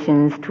other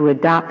nations to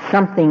adopt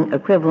something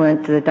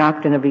equivalent to the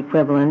doctrine of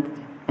equivalence?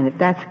 And if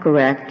that's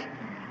correct,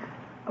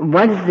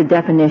 what is the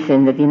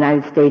definition that the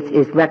United States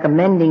is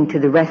recommending to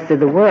the rest of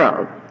the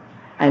world?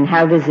 And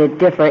how does it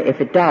differ, if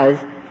it does,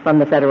 from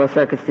the Federal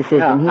Circuit's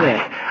decision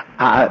here?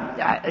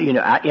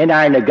 In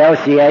our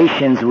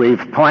negotiations,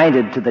 we've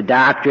pointed to the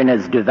doctrine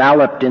as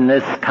developed in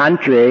this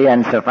country,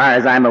 and so far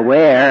as I'm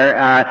aware,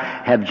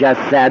 have just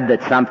said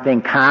that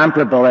something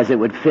comparable as it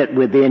would fit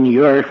within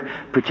your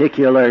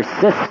particular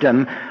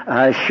system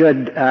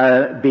should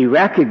be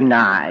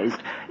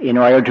recognized in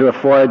order to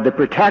afford the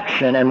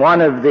protection. And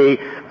one of the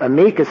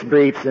amicus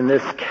briefs in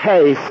this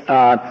case,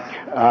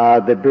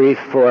 the brief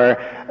for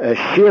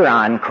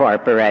Chiron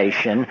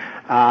Corporation,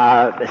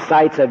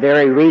 cites a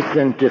very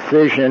recent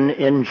decision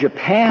in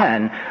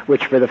Japan,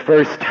 which for the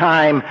first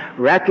time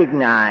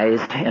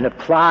recognized and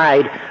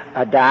applied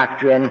a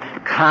doctrine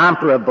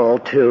comparable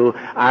to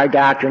our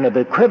doctrine of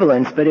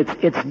equivalence, but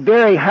it's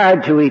very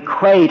hard to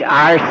equate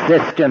our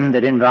system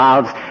that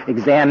involves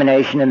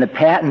examination in the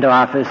patent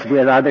office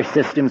with other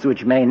systems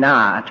which may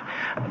not.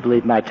 I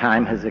believe my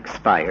time has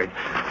expired.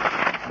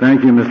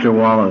 Thank you, Mr.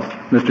 Wallace.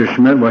 Mr.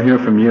 Schmidt, we'll hear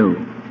from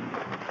you.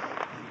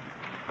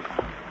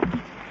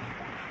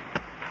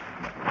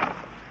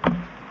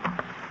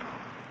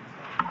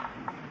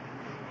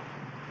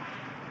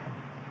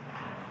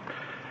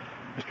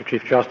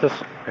 Chief Justice,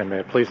 and may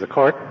it please the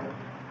Court,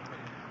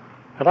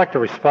 I'd like to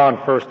respond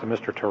first to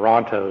Mr.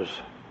 Toronto's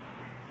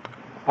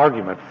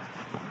argument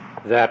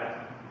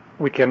that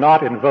we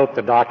cannot invoke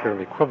the doctrine of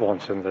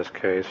equivalence in this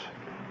case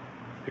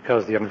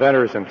because the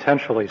inventors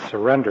intentionally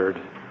surrendered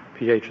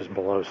pHs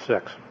below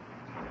 6.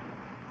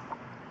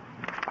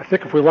 I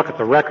think if we look at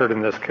the record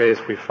in this case,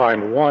 we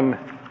find one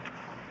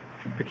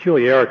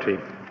peculiarity.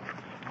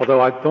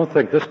 Although I don't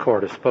think this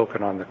Court has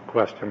spoken on the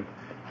question,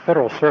 the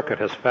Federal Circuit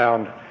has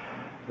found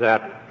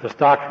that this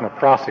doctrine of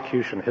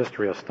prosecution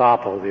history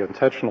estoppel, the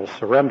intentional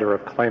surrender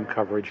of claim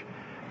coverage,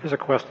 is a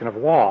question of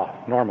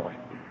law, normally.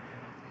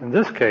 In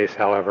this case,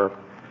 however,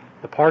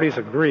 the parties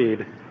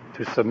agreed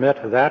to submit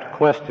that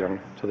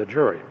question to the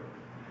jury.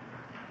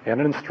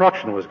 And an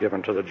instruction was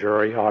given to the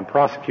jury on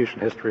prosecution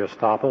history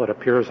estoppel. It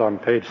appears on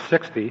page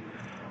 60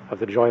 of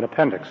the joint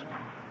appendix.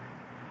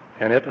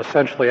 And it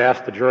essentially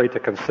asked the jury to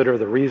consider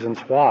the reasons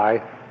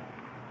why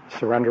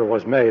surrender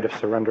was made, if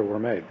surrender were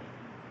made.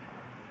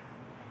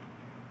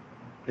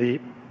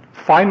 The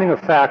finding of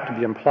fact to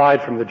be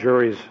implied from the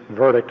jury's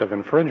verdict of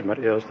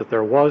infringement is that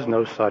there was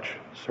no such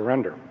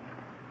surrender.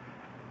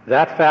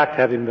 That fact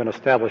having been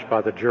established by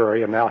the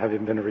jury and now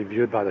having been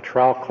reviewed by the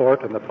trial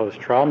court and the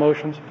post-trial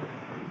motions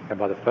and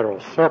by the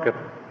Federal Circuit,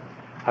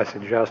 I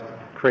suggest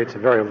creates a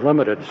very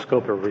limited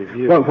scope of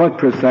review. What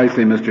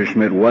precisely, Mr.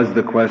 Schmidt, was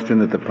the question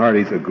that the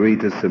parties agreed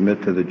to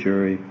submit to the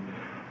jury?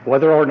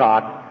 Whether or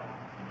not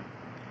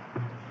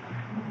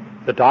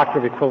the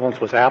doctrine of equivalence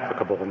was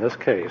applicable in this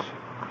case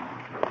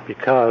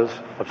because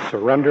of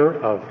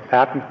surrender of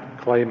patent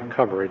claim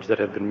coverage that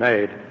had been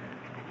made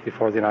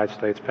before the United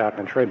States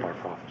Patent and Trademark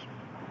Office.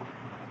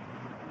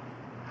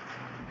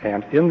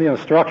 And in the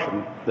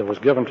instruction that was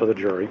given to the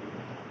jury,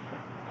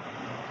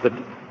 the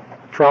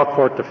trial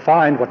court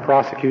defined what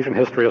prosecution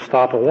history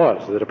estoppel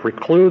was, that it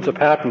precludes a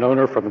patent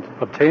owner from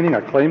obtaining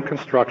a claim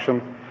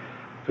construction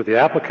through the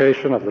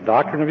application of the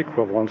doctrine of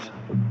equivalence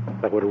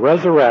that would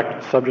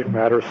resurrect subject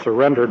matter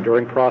surrendered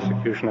during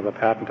prosecution of a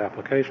patent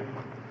application.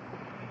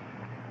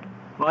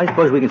 Well, I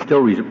suppose we can still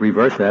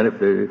reverse that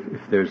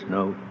if there's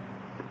no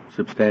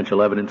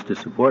substantial evidence to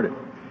support it.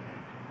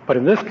 But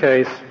in this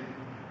case,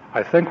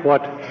 I think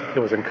what it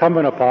was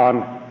incumbent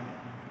upon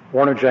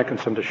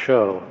Warner-Jenkinson to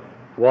show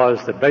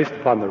was that based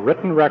upon the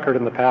written record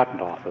in the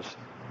Patent Office,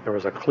 there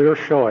was a clear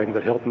showing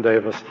that Hilton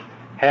Davis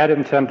had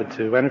intended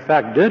to, and in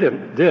fact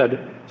did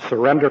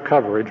surrender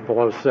coverage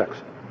below 6.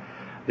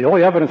 The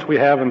only evidence we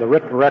have in the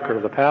written record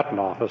of the Patent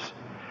Office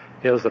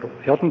is that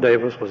Hilton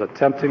Davis was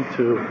attempting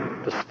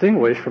to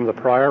distinguish from the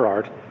prior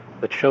art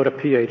that showed a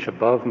pH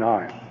above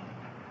 9.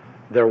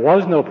 There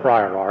was no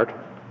prior art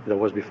that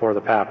was before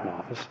the Patent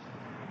Office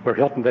where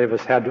Hilton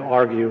Davis had to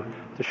argue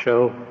to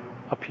show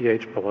a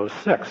pH below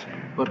 6.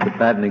 But the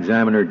patent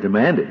examiner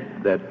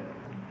demanded that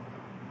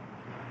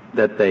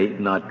they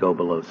not go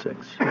below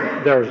 6.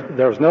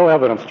 There's no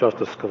evidence,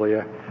 Justice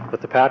Scalia,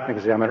 that the patent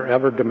examiner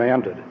ever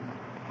demanded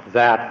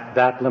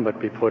that limit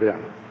be put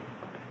in.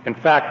 In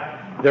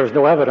fact, there's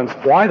no evidence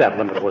why that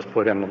limit was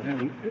put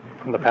in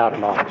the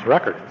Patent Office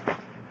record.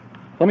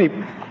 Let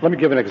me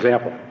give an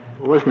example.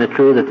 Wasn't it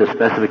true that the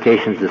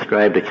specifications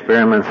described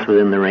experiments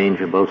within the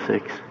range above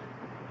 6?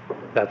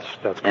 That's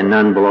correct. And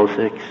none below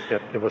 6?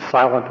 It was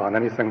silent on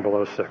anything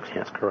below 6.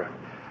 That's correct.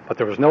 But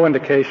there was no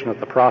indication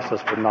that the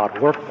process would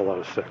not work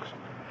below 6.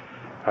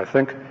 I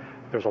think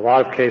there's a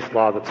lot of case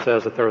law that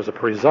says that there is a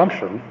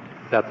presumption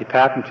that the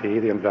patentee,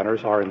 the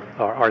inventors,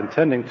 are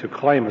intending to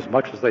claim as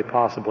much as they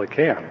possibly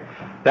can.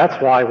 That's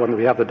why when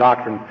we have the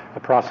doctrine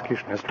of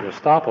prosecution history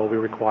estoppel, we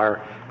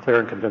require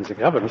clear and convincing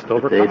evidence to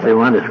overcome If they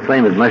wanted to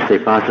claim as much as they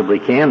possibly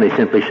can, they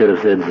simply should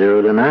have said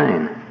 0 to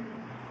 9.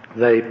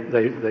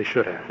 They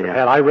should have. Yeah.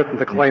 Had I written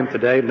the claim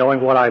today,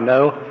 knowing what I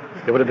know,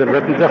 it would have been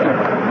written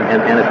differently.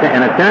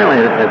 And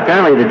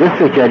apparently the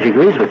district judge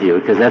agrees with you,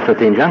 because that's what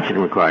the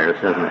injunction requires,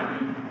 doesn't it?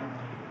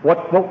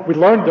 What we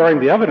learned during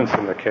the evidence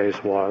in the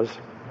case was,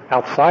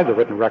 outside the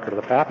written record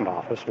of the Patent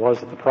Office, was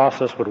that the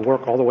process would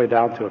work all the way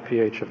down to a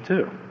pH of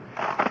 2.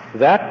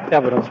 That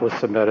evidence was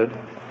submitted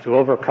to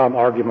overcome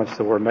arguments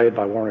that were made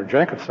by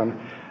Warner-Jenkinson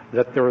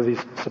that there were these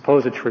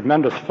supposed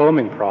tremendous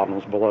foaming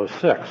problems below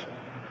 6.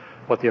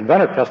 What the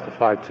inventor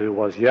testified to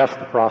was, yes,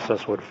 the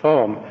process would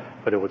foam,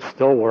 but it would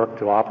still work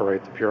to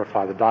operate to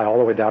purify the dye all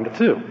the way down to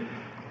 2.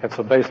 And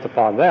so based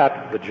upon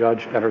that, the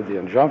judge entered the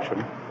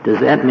injunction. Does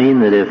that mean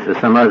that if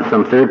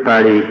some third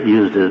party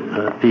used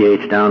a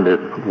pH down to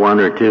 1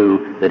 or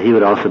 2, that he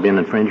would also be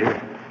an infringer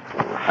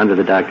under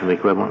the doctrine of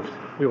equivalence?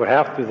 We would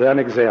have to then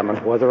examine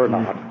whether or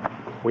not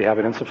we have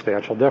an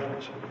insubstantial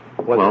difference.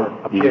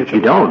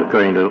 You don't,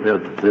 according to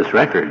this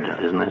record.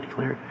 Isn't that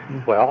clear?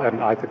 Well,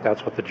 and I think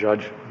that's what the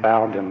judge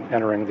found in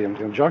entering the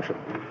injunction.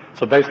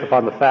 So based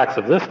upon the facts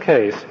of this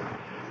case,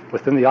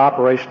 within the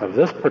operation of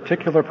this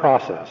particular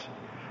process,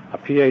 a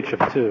pH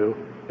of 2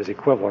 is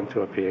equivalent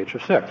to a pH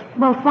of 6.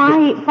 Well,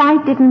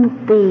 why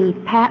didn't the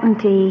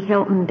patentee,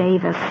 Hilton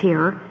Davis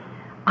here,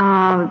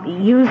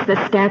 use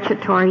the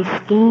statutory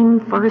scheme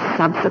for a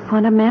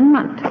subsequent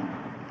amendment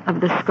of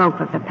the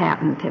scope of the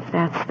patent, if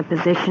that's the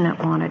position it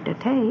wanted to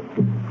take?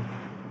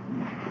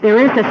 There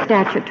is a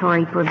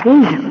statutory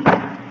provision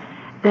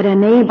that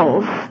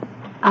enables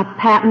a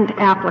patent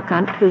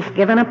applicant who's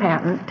given a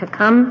patent to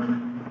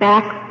come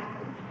back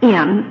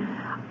in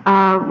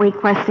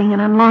requesting an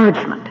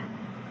enlargement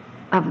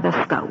of the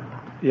scope.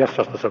 Yes,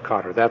 Justice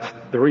O'Connor, that's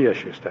the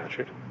reissue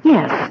statute.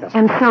 Yes,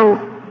 and so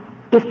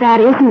if that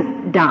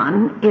isn't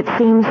done, it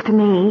seems to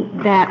me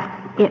that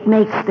it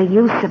makes the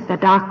use of the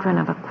doctrine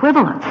of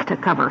equivalence to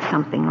cover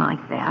something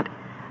like that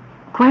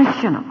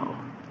questionable.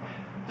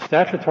 The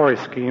statutory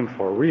scheme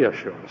for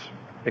reissuance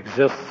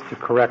exists to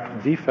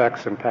correct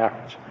defects in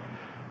patents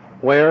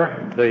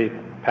where the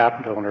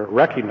patent owner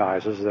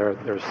recognizes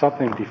there's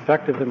something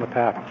defective in the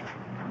patent,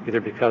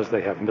 either because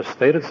they have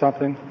misstated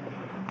something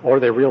or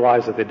they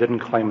realize that they didn't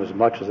claim as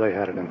much as they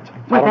had it in.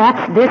 Well,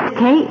 that's this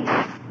case.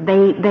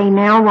 They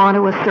now want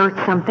to assert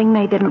something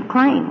they didn't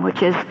claim,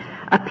 which is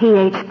a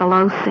pH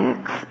below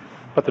 6.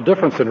 But the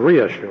difference in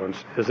reissuance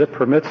is it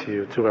permits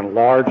you to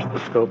enlarge the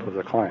scope of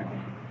the claim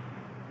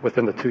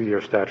within the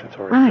 2-year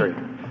statutory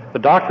period. The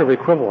doctrine of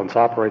equivalence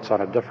operates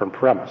on a different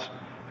premise,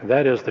 and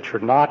that is that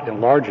you're not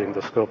enlarging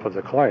the scope of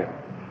the claim.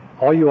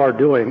 All you are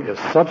doing is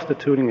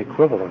substituting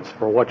equivalence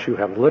for what you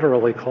have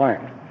literally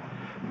claimed.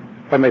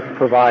 If I may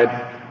provide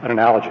an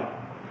analogy.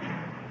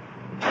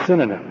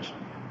 Synonyms.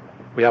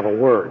 We have a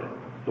word,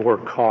 the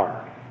word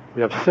car.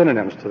 We have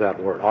synonyms to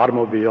that word,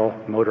 automobile,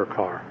 motor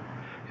car.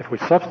 If we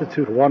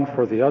substitute one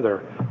for the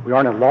other, we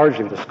aren't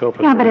enlarging the scope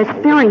of the but it's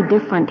very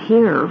different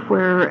here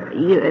where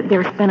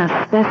there's been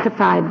a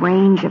specified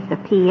range of the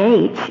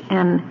pH,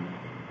 and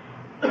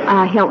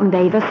Hilton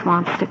Davis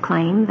wants to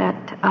claim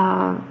that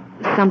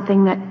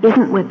something that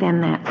isn't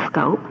within that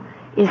scope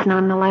is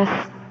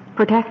nonetheless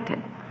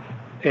protected.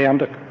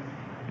 And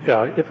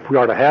if we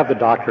are to have the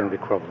doctrine of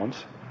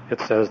equivalence,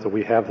 it says that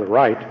we have the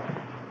right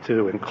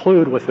to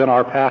include within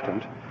our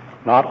patent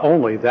not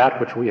only that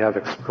which we have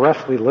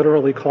expressly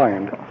literally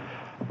claimed,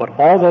 but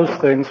all those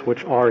things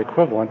which are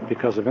equivalent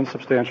because of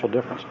insubstantial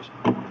differences.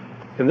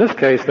 In this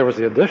case, there was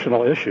the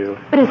additional issue.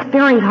 But it's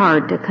very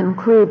hard to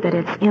conclude that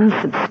it's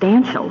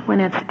insubstantial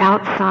when it's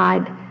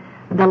outside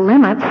the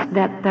limits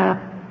that the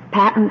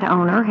patent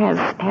owner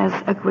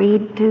has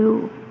agreed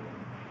to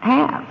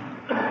have.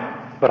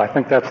 But I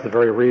think that's the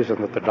very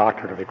reason that the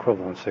doctrine of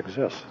equivalence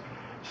exists,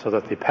 so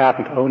that the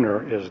patent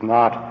owner is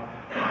not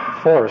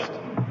forced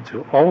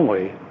to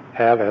only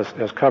have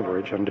as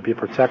coverage and to be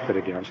protected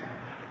against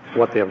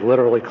what they have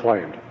literally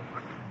claimed.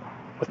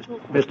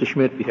 Mr.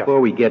 Schmidt, before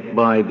we get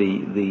by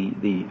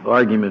the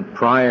argument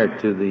prior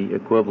to the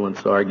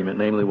equivalence argument,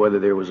 namely whether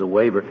there was a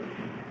waiver,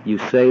 you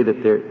say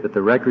that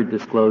the record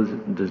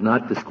does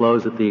not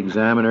disclose that the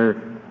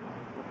examiner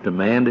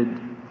demanded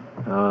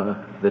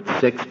that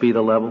 6 be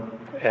the level?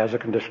 As a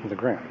condition of the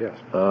grant, yes.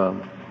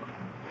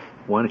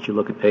 Why don't you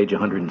look at page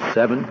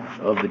 107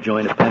 of the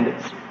joint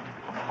appendix,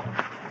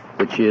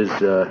 which is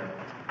the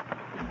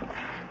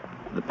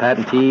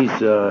patentee's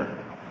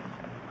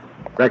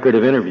record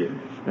of interview.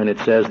 And it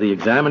says, the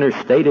examiner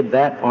stated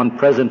that on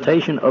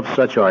presentation of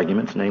such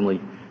arguments,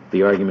 namely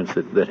the arguments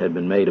that had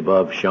been made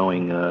above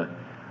showing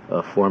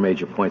 4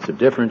 major points of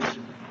difference,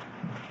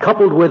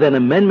 coupled with an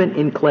amendment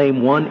in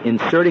Claim 1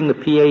 inserting the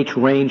pH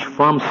range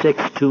from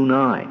 6 to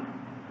 9,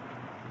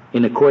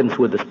 in accordance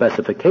with the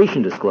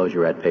specification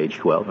disclosure at page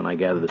 12, and I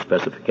gather the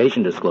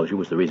specification disclosure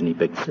was the reason he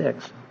picked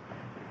 6,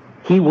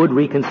 he would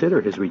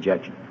reconsider his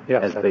rejection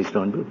as based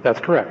on Booth. That's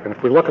correct. And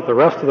if we look at the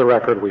rest of the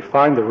record, we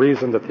find the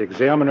reason that the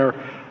examiner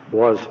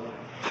was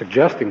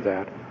suggesting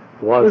that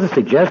was... He wasn't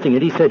suggesting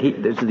it. He said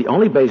this is the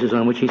only basis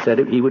on which he said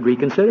he would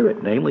reconsider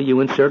it. Namely, you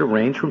insert a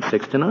range from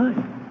 6 to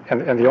 9.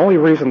 And the only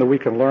reason that we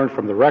can learn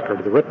from the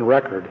record, the written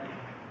record,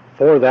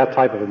 for that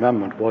type of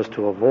amendment was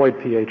to avoid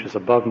pHs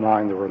above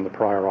 9 that were in the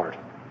prior art.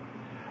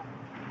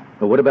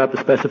 But what about the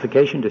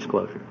specification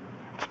disclosure?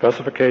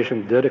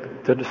 Specification did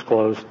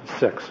disclose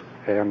 6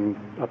 and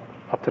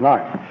up to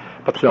 9.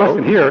 But the so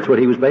question here... That's what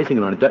he was basing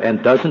it on.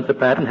 And doesn't the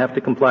patent have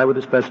to comply with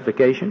the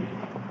specification?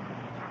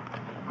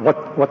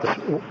 What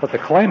the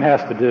claim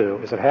has to do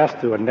is it has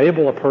to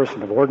enable a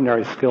person of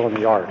ordinary skill in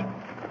the art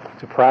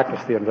to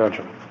practice the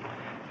invention.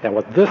 And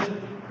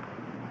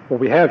what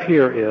we have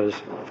here is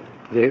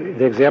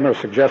the examiner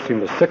suggesting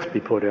the 6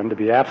 be put in to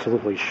be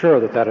absolutely sure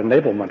that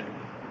enablement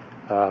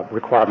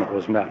requirement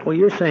was met. Well,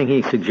 you're saying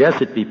he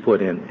suggests it be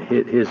put in.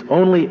 His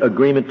only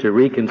agreement to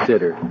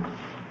reconsider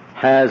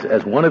has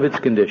as one of its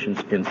conditions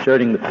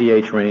inserting the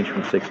pH range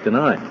from 6 to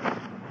 9.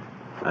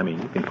 I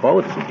mean, you can call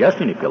it a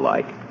suggestion if you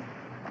like,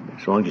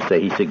 as long as you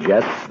say he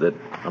suggests that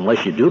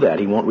unless you do that,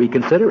 he won't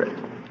reconsider it.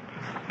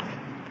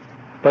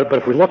 But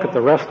if we look at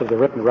the rest of the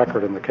written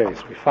record in the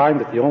case, we find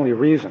that the only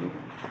reason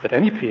that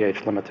any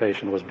pH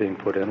limitation was being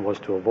put in was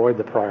to avoid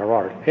the prior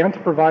art and to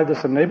provide this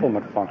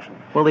enablement function.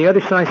 Well, the other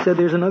side said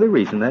there's another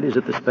reason. That is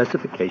that the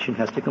specification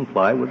has to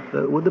comply with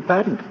the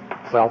patent.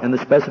 Well, and the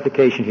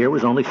specification here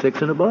was only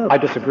 6 and above. I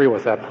disagree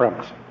with that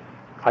premise.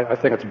 I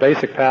think it's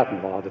basic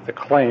patent law that the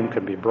claim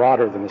can be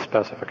broader than the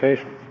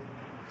specification.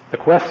 The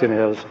question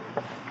is,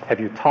 have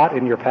you taught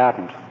in your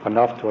patent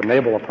enough to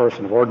enable a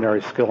person of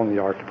ordinary skill in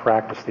the art to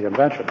practice the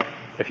invention?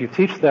 If you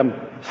teach them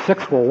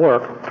 6 will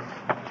work,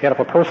 and if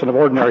a person of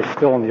ordinary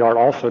skill in the art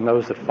also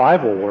knows that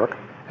 5 will work,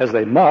 as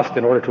they must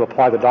in order to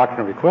apply the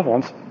doctrine of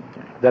equivalence,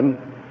 then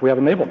we have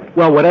enablement.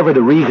 Well, whatever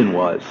the reason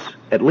was,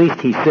 at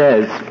least he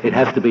says it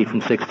has to be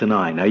from 6 to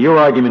 9. Now, your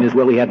argument is,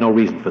 well, he had no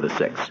reason for the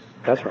 6.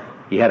 That's right.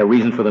 He had a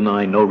reason for the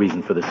 9, no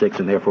reason for the 6,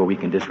 and therefore we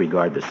can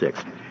disregard the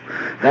 6.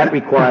 That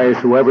requires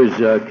whoever's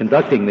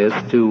conducting this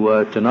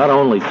to not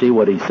only see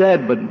what he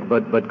said,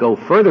 but go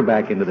further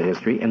back into the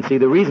history and see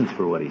the reasons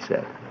for what he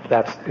said.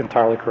 That's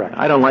entirely correct.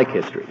 I don't like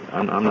history.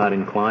 I'm not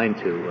inclined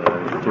to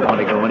want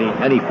to go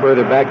any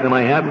further back than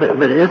I have.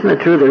 But isn't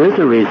it true there is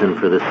a reason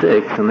for the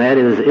 6, and that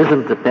is,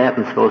 isn't the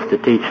patent supposed to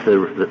teach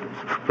the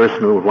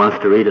person who wants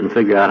to read it and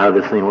figure out how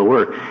this thing will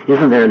work?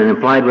 Isn't there an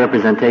implied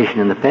representation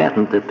in the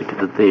patent that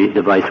the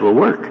device will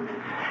work?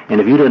 And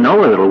if you don't know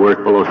whether it will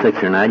work below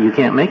 6 or 9, you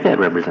can't make that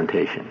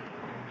representation.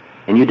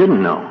 And you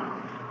didn't know.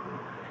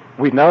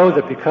 We know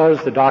that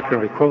because the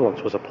doctrine of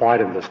equivalence was applied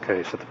in this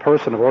case, that the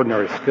person of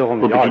ordinary skill in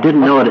the art... But you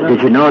didn't know it.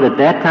 Did you know it at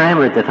that time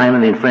or at the time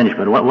of the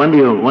infringement? When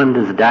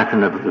does the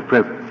doctrine of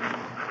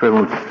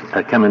equivalence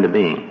come into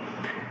being?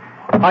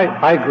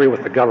 I agree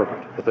with the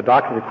government that the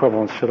doctrine of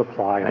equivalence should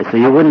apply. So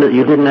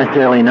you didn't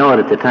necessarily know it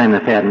at the time the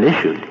patent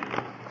issued?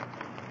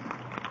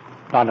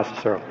 Not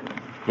necessarily.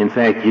 In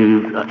fact,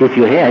 if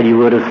you had, you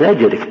would have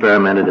said you'd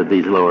experimented at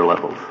these lower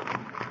levels,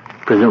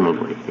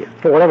 presumably. Yeah.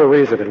 For whatever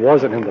reason, it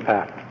wasn't in the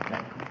patent.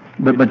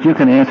 But you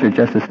can answer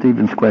Justice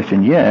Stevens'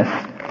 question, yes,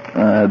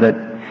 that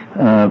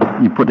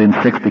you put in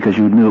 6 because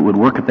you knew it would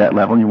work at that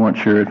level, and you weren't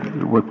sure it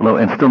would work below,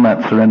 and still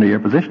not surrender your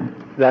position.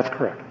 That's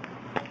correct.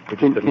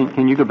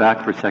 Can you go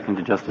back for a second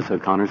to Justice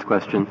O'Connor's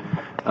question?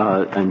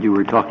 And you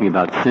were talking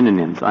about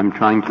synonyms. I'm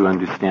trying to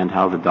understand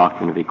how the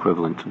doctrine of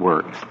equivalence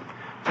works.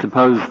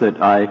 Suppose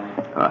that I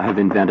have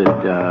invented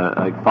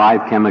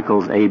 5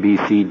 chemicals, A, B,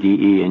 C, D,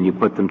 E, and you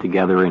put them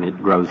together and it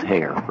grows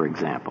hair, for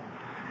example.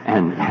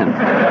 And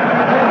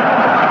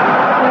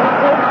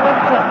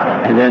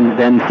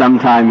then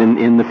sometime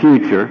in the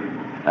future,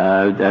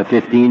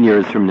 15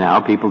 years from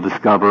now, people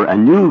discover a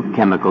new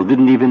chemical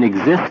didn't even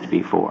exist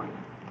before.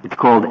 It's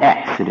called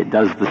X, and it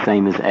does the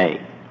same as A.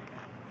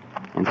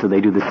 And so they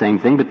do the same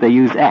thing, but they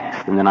use X,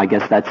 and then I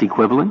guess that's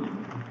equivalent.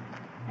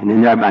 And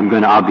then I'm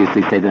going to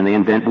obviously say then they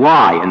invent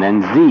Y, and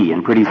then Z,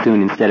 and pretty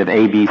soon instead of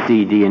A, B,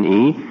 C, D, and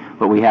E,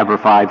 but we have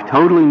 5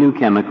 totally new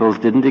chemicals,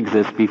 didn't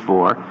exist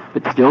before,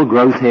 but still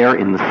grows hair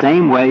in the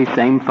same way,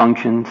 same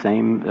function,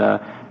 same,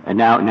 and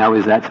now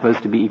is that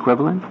supposed to be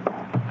equivalent?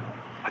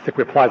 I think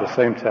we apply the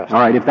same test.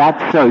 All right, if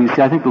that's so, you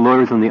see, I think the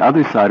lawyers on the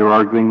other side are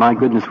arguing, my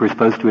goodness, we're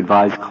supposed to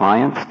advise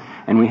clients,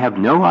 and we have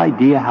no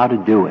idea how to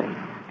do it.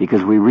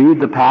 Because we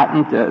read the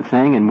patent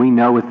thing, and we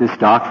know with this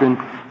doctrine,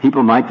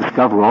 people might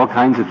discover all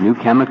kinds of new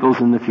chemicals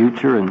in the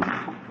future, and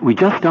we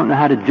just don't know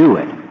how to do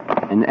it.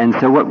 And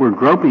so what we're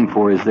groping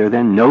for, is there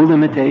then no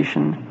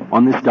limitation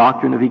on this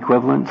doctrine of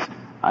equivalence?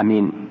 I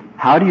mean,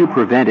 how do you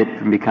prevent it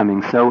from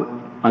becoming so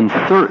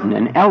uncertain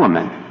an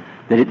element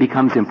that it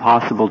becomes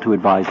impossible to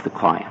advise the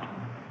client?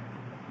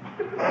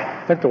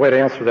 I think the way to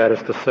answer that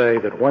is to say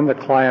that when the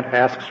client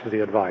asks for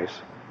the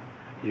advice,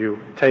 you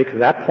take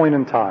that point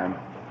in time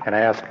and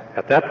ask,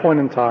 at that point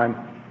in time,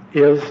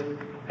 is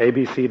A,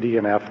 B, C, D,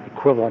 and F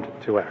equivalent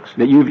to X?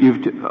 That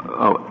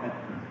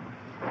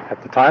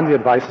At the time the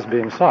advice is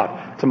being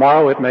sought.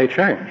 Tomorrow it may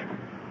change.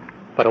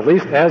 But at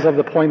least as of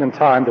the point in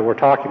time that we're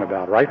talking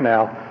about right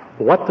now,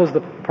 what does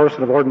the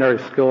person of ordinary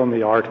skill in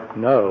the art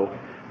know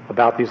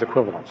about these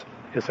equivalents?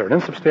 Is there an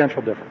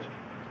insubstantial difference?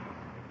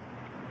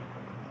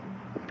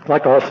 I'd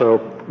like to also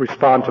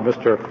respond to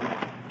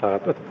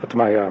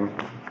my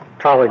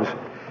colleague's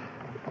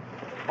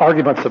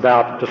arguments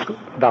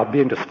about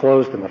being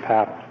disclosed in the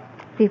patent.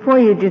 Before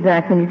you do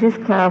that, can you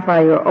just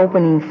clarify your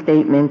opening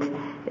statement?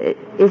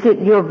 Is it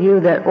your view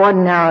that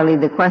ordinarily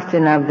the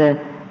question of the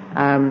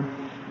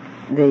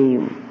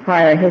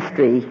prior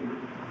history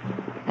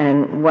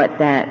and what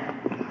that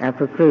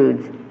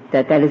precludes,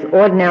 that is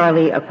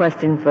ordinarily a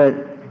question for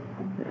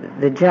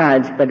the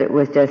judge, but it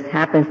was just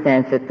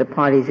happenstance that the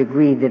parties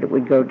agreed that it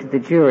would go to the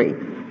jury?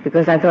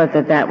 Because I thought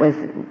that was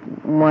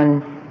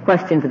one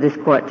question for this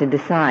court to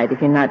decide.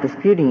 If you're not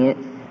disputing it,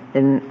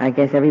 then I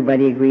guess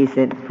everybody agrees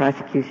that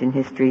prosecution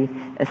history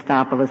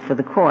estoppel is for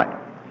the court.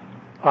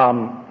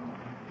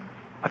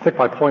 I think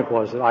my point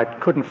was that I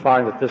couldn't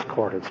find that this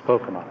court had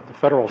spoken on it. The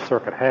Federal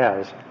Circuit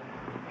has,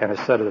 and has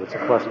said that it's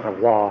a question of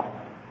law,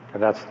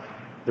 and that's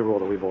the rule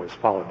that we've always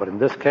followed. But in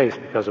this case,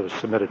 because it was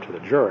submitted to the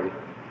jury,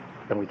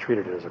 then we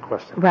treated it as a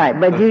question. Right,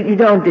 but you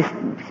don't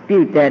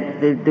dispute that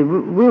the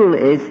rule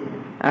is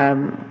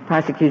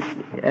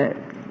prosecution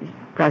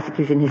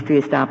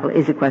history estoppel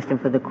is a question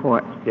for the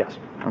court? Yes.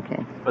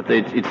 Okay. But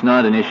it's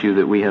not an issue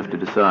that we have to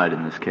decide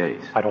in this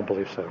case. I don't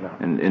believe so, no.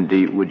 And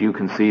would you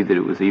concede that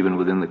it was even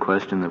within the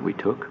question that we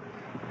took?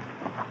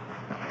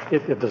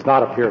 It does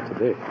not appear to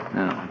be.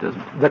 No, it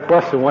doesn't. The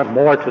question went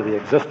more to the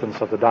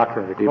existence of the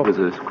doctrine of equivalence.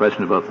 It was a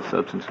question about the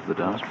substance of the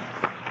doctrine.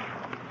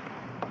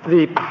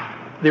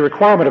 The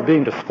requirement of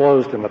being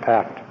disclosed in the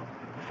patent.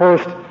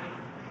 First,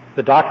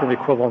 the doctrine of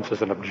equivalence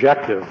is an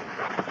objective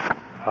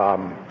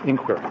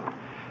inquiry.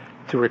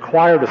 To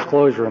require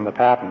disclosure in the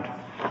patent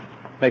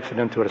makes it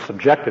into a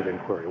subjective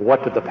inquiry.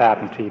 What did the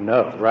patentee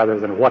know, rather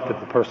than what did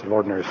the person of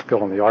ordinary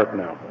skill in the art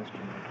know?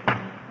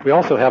 We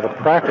also have a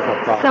practical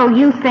problem. So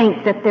you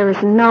think that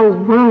there's no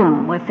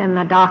room within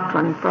the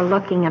doctrine for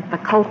looking at the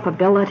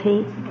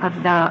culpability of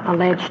the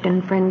alleged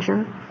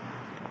infringer?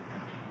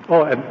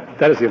 Oh, and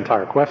that is the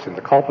entire question,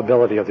 the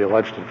culpability of the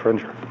alleged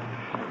infringer.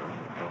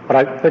 What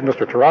I think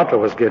Mr. Toronto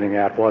was getting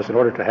at was, in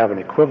order to have an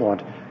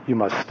equivalent, you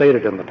must state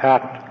it in the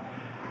patent.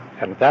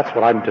 And that's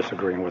what I'm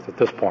disagreeing with at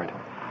this point.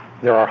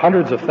 There are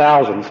hundreds of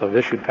thousands of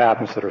issued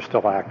patents that are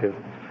still active,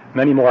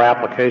 many more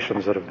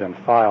applications that have been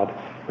filed,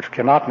 which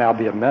cannot now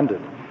be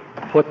amended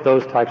to put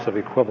those types of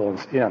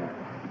equivalents in.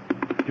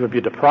 You would be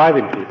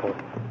depriving people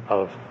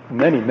of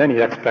many,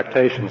 many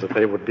expectations that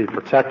they would be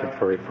protected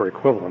for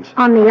equivalence.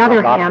 On the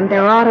other hand,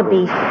 there ought to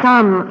be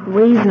some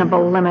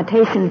reasonable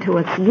limitation to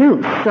its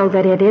use so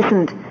that it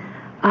isn't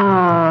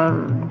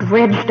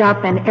dredged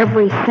up in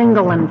every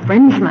single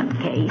infringement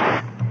case.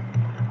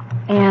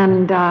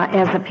 And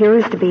as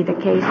appears to be the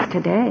case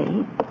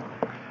today.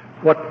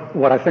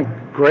 What I think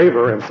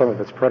Graver and some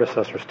of its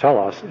predecessors tell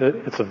us,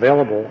 it's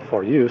available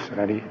for use in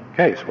any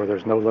case where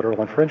there's no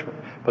literal infringement.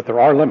 But there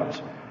are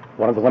limits.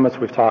 One of the limits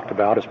we've talked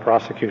about is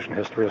prosecution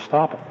history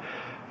estoppel.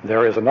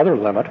 There is another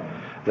limit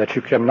that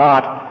you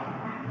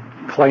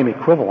cannot claim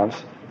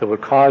equivalence that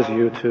would cause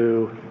you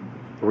to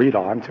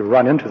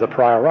run into the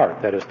prior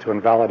art, that is, to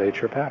invalidate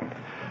your patent.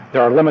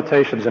 There are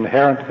limitations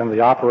inherent in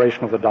the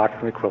operation of the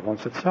doctrine of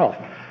equivalence itself.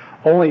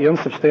 Only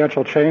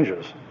insubstantial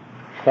changes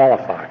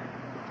qualify.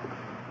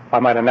 I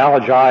might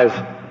analogize.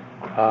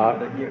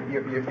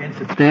 You're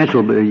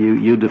insubstantial, but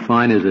you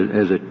define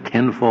as a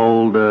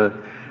tenfold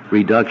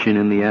reduction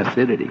in the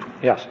acidity.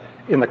 Yes.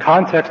 In the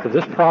context of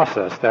this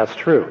process, that's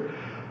true.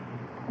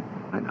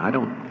 I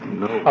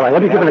don't know. All right,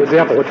 let me give an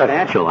example.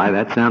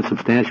 That sounds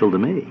substantial to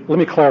me. Let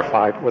me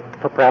clarify with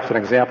perhaps an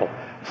example.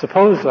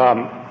 Suppose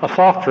a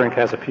soft drink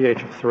has a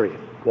pH of 3.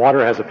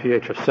 Water has a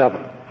pH of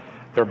 7.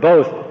 They're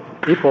both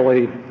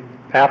equally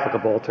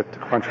applicable to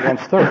quench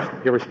one's thirst,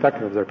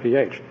 irrespective of their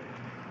pH.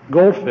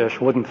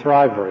 Goldfish wouldn't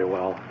thrive very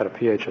well at a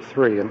pH of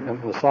 3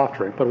 in the soft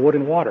drink, but would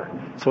in water.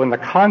 So in the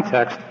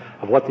context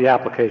of what the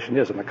application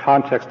is, in the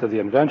context of the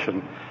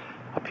invention,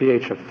 a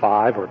pH of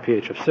 5 or a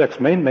pH of 6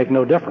 may make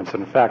no difference.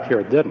 And in fact, here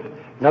it didn't.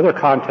 In other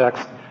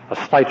contexts, a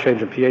slight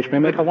change in pH may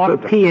make a lot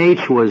of difference.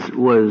 pH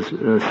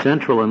was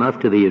central enough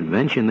to the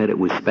invention that it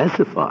was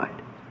specified.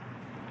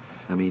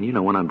 I mean, you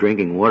know, when I'm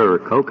drinking water or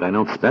Coke, I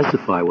don't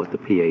specify what the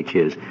pH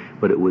is,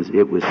 but it was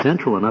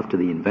central enough to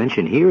the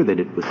invention here that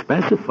it was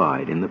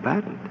specified in the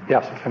patent.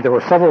 Yes, and there were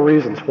several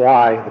reasons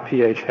why the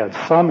pH had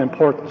some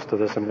importance to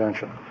this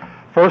invention.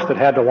 First, it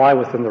had to lie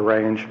within the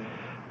range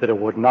that it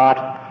would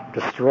not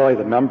destroy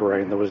the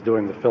membrane that was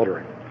doing the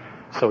filtering.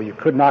 So you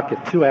could not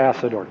get too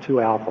acid or too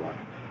alkaline.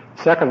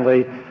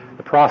 Secondly,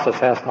 the process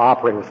has to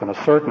operate within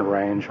a certain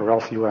range, or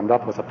else you end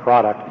up with a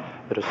product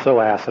that is so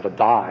acid, a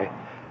dye,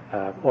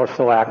 or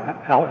so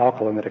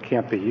alkaline that it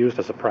can't be used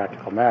as a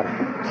practical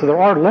matter. So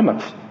there are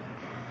limits,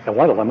 and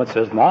one of the limits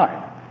is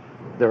 9.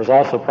 There's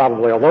also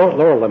probably a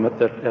lower limit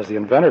that, as the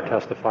inventor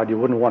testified, you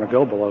wouldn't want to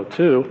go below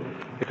 2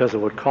 because it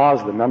would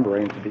cause the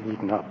membrane to be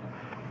eaten up.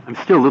 I'm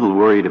still a little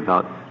worried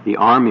about the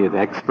army of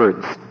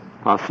experts,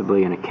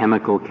 possibly in a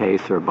chemical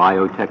case or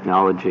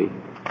biotechnology,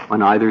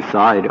 on either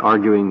side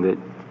arguing that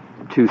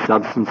two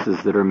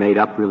substances that are made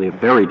up really of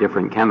very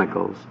different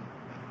chemicals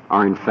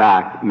are in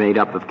fact made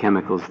up of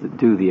chemicals that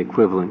do the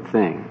equivalent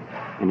thing,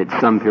 and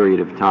at some period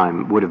of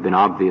time would have been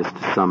obvious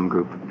to some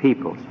group of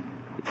people.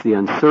 It's the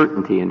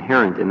uncertainty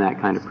inherent in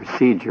that kind of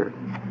procedure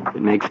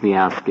that makes me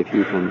ask if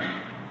you can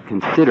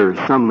consider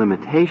some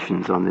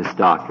limitations on this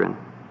doctrine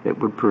that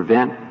would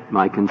prevent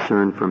my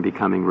concern from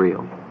becoming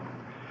real.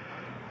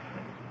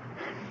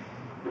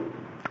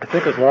 I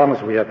think as long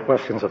as we have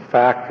questions of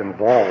fact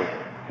involved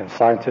in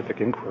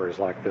scientific inquiries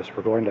like this,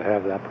 we're going to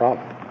have that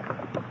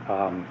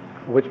problem.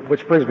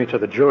 Which brings me to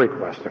the jury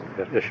question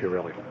issue,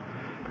 really,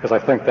 because I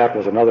think that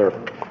was another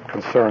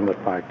concern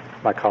that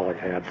my colleague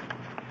had.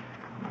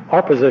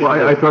 Our position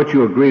I thought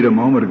you agreed a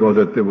moment ago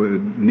that it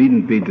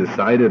needn't be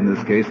decided in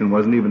this case and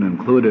wasn't even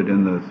included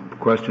in the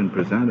question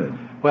presented.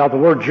 Well, the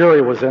word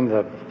jury was in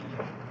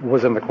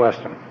the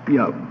question.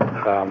 Yeah.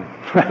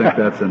 I think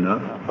that's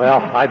enough. Well,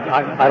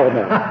 I don't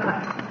know.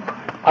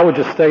 I would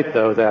just state,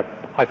 though, that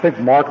I think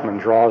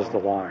Markman draws the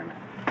line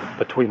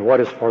between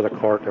what is for the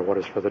court and what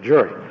is for the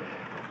jury.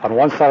 On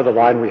one side of the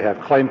line, we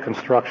have claim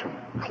construction,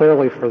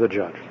 clearly for the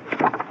judge.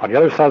 On the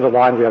other side of the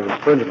line, we have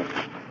infringement,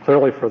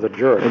 clearly for the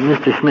jury. But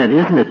Mr. Schmidt,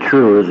 isn't it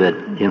true that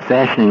in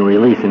fashioning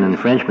relief in an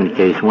infringement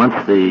case, once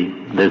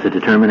there's a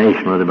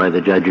determination, whether by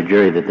the judge or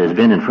jury, that there's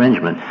been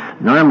infringement,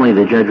 normally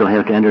the judge will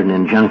have to enter an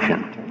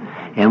injunction.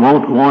 And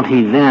won't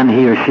he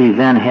or she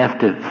then have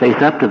to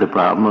face up to the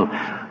problem of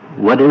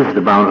what is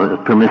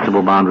the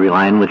permissible boundary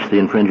line which the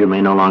infringer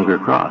may no longer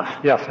cross?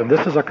 Yes, and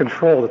this is a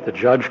control that the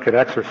judge could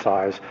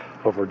exercise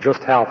over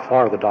just how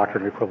far the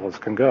doctrine of equivalence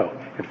can go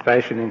in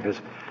fashioning his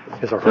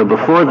or her. So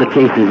before the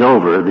case is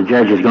over, the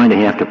judge is going to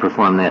have to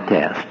perform that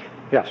task.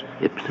 Yes.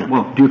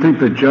 Well, do you think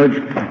the judge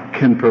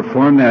can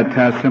perform that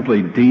task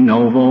simply de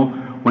novo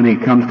when he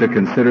comes to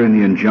considering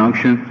the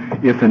injunction?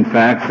 If, in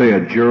fact, say, a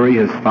jury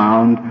has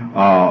found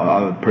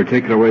a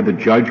particular way, the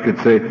judge could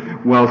say,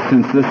 well,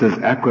 since this is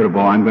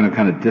equitable, I'm going to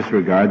kind of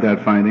disregard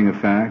that finding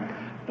of fact?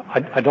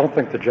 I don't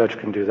think the judge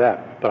can do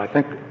that. But I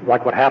think,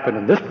 like what happened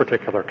in this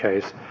particular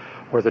case,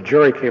 where the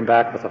jury came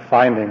back with a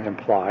finding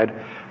implied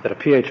that a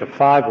pH of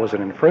 5 was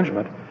an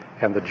infringement,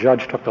 and the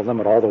judge took the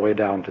limit all the way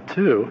down to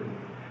 2,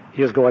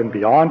 he is going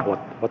beyond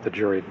what the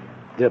jury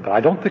did. But I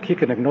don't think he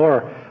can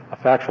ignore a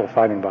factual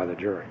finding by the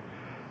jury.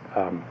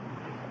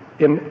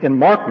 In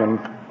Markman,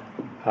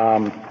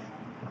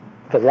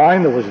 the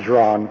line that was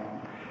drawn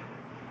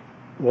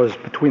was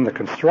between the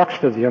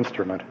construction of the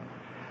instrument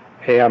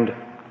and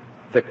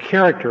the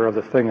character of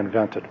the thing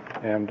invented.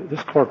 And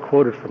this court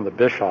quoted from the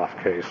Bischoff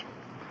case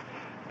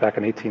back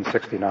in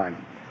 1869.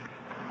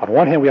 On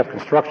one hand, we have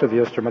construction of the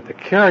instrument. The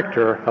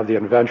character of the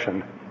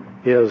invention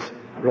is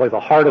really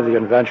the heart of the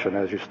invention,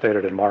 as you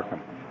stated in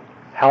Markman.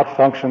 How it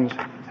functions,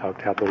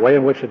 how the way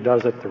in which it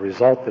does it, the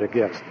result that it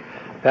gets.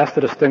 That's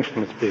the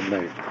distinction that's being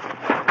made.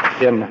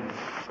 In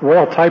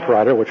Royal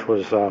Typewriter, which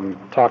was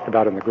talked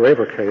about in the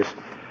Graver case,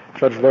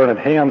 Judge Learned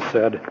Hand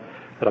said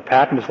that a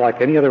patent is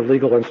like any other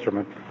legal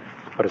instrument,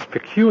 but it's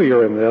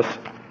peculiar in this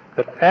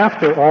that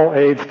after all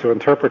aids to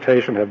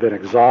interpretation have been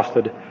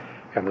exhausted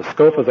and the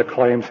scope of the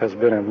claims has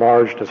been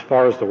enlarged as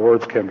far as the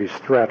words can be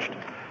stretched,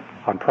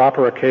 on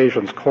proper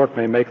occasions, court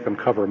may make them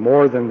cover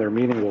more than their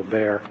meaning will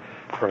bear,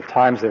 for at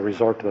times they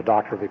resort to the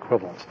doctrine of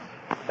equivalence.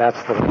 That's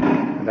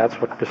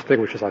what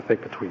distinguishes, I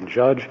think, between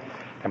judge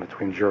and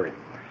between jury.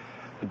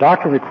 The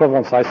doctrine of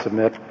equivalence, I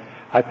submit,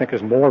 I think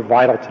is more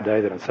vital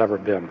today than it's ever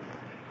been.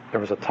 There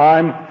was a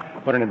time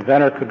when an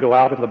inventor could go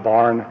out in the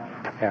barn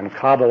and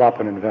cobble up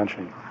an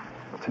invention.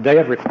 Today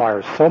it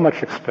requires so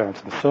much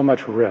expense and so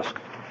much risk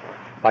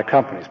by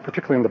companies,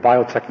 particularly in the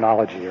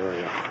biotechnology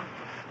area,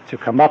 to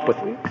come up with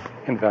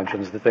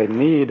inventions that they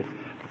need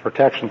the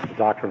protections the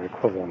doctrine of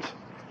equivalence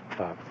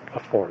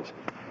affords.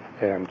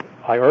 And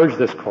I urge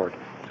this court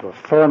to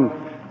affirm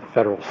the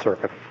Federal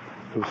Circuit,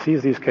 who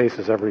sees these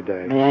cases every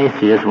day. May I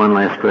ask you just one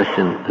last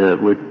question?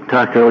 We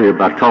talked earlier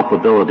about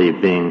culpability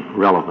being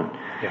relevant.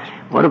 Yes.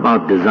 What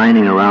about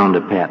designing around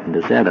a patent?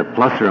 Is that a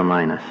plus or a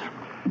minus?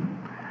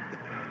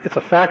 It's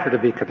a factor to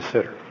be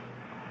considered.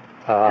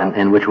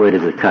 And which way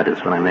does it cut is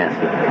what I'm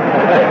asking.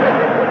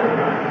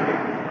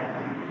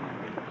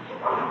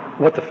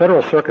 What the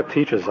Federal Circuit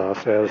teaches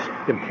us, as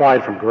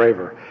implied from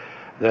Graver,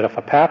 that if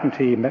a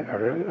patentee,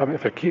 or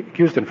if an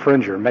accused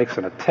infringer makes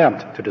an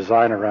attempt to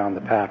design around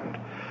the patent,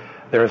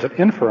 there is an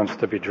inference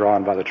to be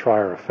drawn by the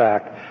trier of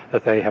fact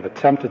that they have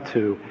attempted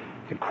to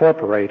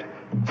incorporate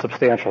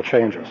substantial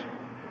changes.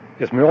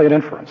 It's merely an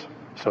inference.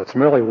 So it's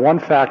merely one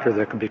factor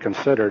that can be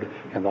considered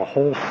in the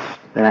whole...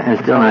 I'm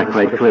still not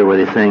quite clear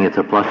whether you're saying it's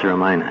a plus or a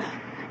minus.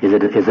 Is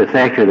it a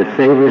factor that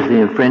favors the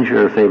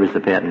infringer or favors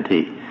the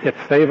patentee? It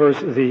favors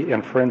the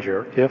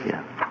infringer if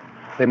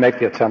they make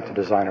the attempt to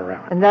design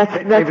around. And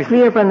that's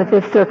clear from the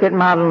Fifth Circuit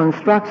model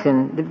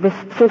instruction. The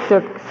Fifth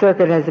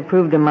Circuit has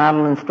approved a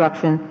model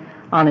instruction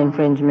on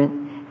infringement,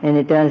 and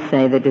it does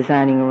say that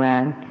designing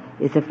around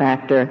is a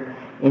factor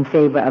in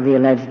favor of the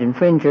alleged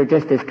infringer,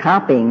 just as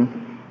copying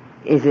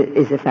is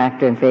a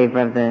factor in favor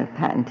of the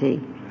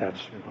patentee. That's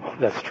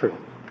true.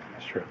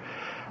 That's true.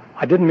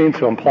 I didn't mean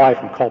to imply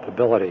from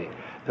culpability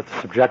that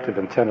the subjective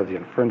intent of the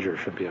infringer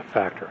should be a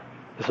factor.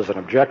 This is an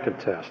objective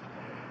test,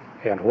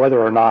 and whether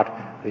or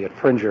not the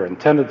infringer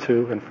intended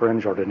to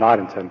infringe or did not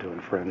intend to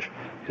infringe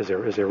is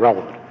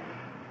irrelevant,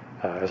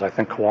 as I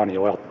think Kiwani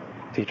Oil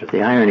teaches.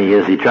 The irony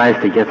is he tries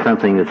to get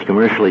something that's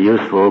commercially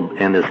useful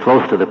and as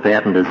close to the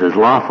patent as is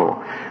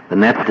lawful.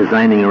 Then that's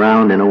designing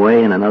around in a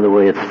way, and another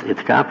way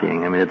it's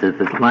copying. I mean,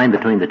 the line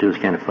between the two is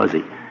kind of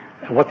fuzzy.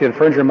 And what the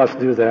infringer must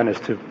do then is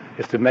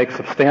to make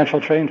substantial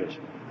changes,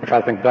 which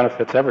I think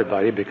benefits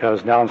everybody,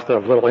 because now instead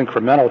of little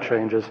incremental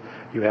changes,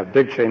 you have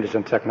big changes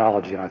in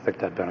technology, and I think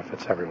that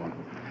benefits everyone.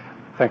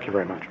 Thank you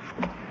very much.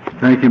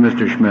 Thank you,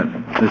 Mr. Schmidt.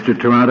 Mr.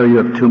 Toronto, you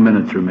have 2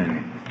 minutes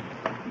remaining.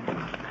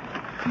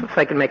 If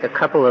I could make a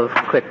couple of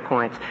quick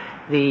points.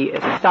 The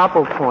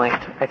estoppel point,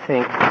 I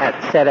think,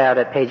 set out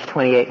at page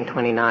 28 and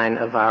 29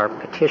 of our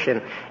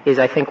petition is,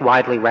 I think,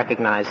 widely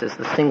recognized as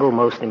the single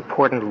most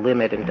important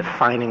limit in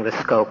defining the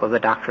scope of the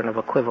doctrine of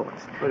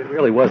equivalence. But it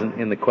really wasn't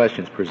in the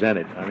questions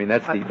presented. I mean,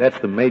 that's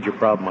the major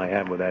problem I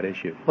have with that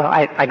issue. Well,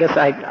 I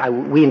guess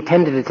we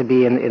intended it to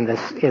be in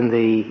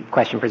the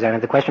question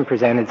presented. The question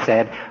presented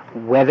said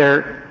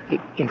whether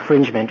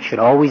infringement should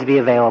always be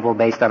available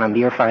based on a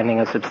mere finding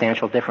of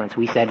substantial difference.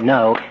 We said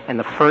no, and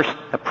the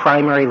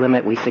primary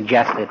limit we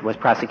suggested was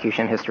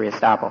prosecution history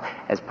estoppel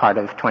as part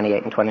of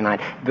 28 and 29.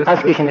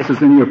 This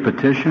is in your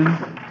petition?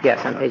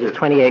 Yes, on pages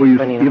 28 and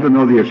 29. Even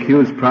though the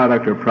accused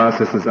product or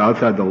process is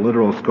outside the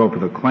literal scope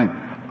of the claim,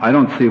 I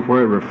don't see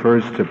where it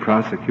refers to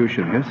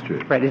prosecution history.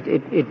 Right,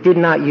 it did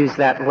not use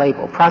that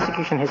label.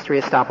 Prosecution history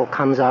estoppel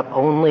comes up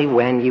only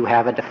when you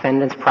have a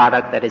defendant's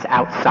product that is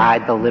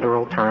outside the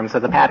literal terms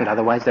of the patent.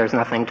 Otherwise, there's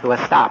nothing to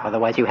estop.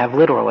 Otherwise, you have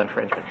literal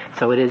infringement.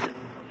 So it is,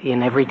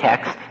 in every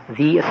text,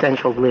 the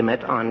essential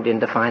limit in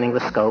defining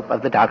the scope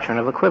of the doctrine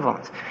of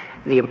equivalence.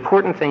 The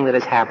important thing that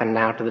has happened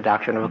now to the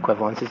doctrine of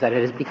equivalence is that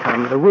it has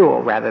become the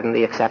rule rather than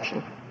the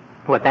exception.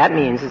 What that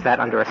means is that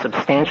under a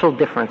substantial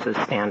differences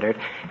standard,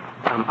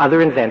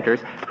 other inventors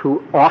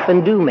who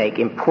often do make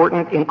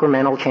important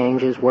incremental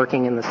changes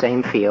working in the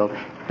same field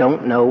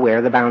don't know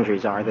where the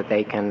boundaries are that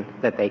they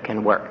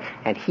can work.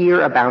 And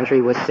here a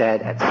boundary was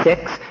set at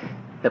 6.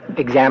 The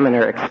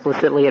examiner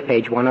explicitly at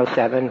page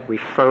 107,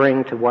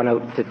 referring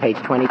to page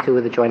 22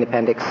 of the Joint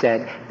Appendix,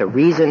 said the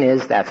reason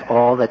is that's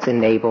all that's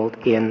enabled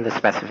in the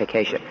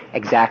specification,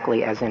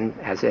 exactly as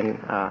in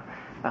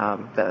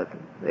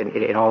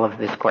all of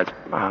this court's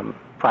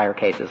prior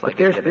cases. But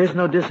there's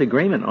no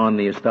disagreement on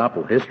the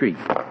estoppel history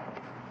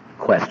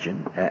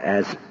question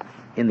as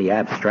in the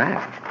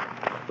abstract.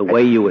 The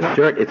way you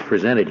assert it's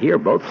presented here,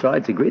 both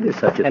sides agree there's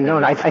such a thing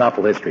as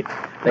estoppel history.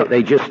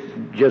 They just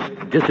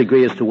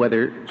disagree as to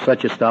whether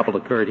such estoppel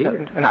occurred here.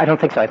 And I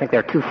don't think so. I think there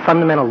are two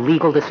fundamental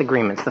legal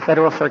disagreements. The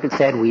Federal Circuit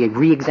said we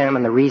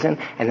re-examine the reason,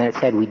 and then it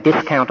said we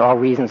discount all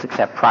reasons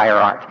except prior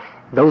art.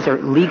 Those are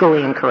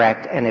legally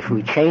incorrect, and if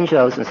we change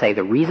those and say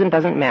the reason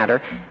doesn't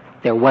matter,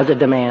 there was a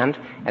demand,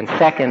 and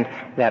second,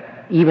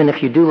 that even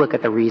if you do look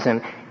at the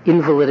reason,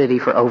 invalidity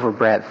for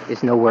overbreadth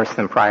is no worse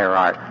than prior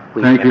art.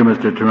 Thank you,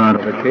 Mr.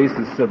 Toronto. The case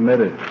is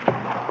submitted.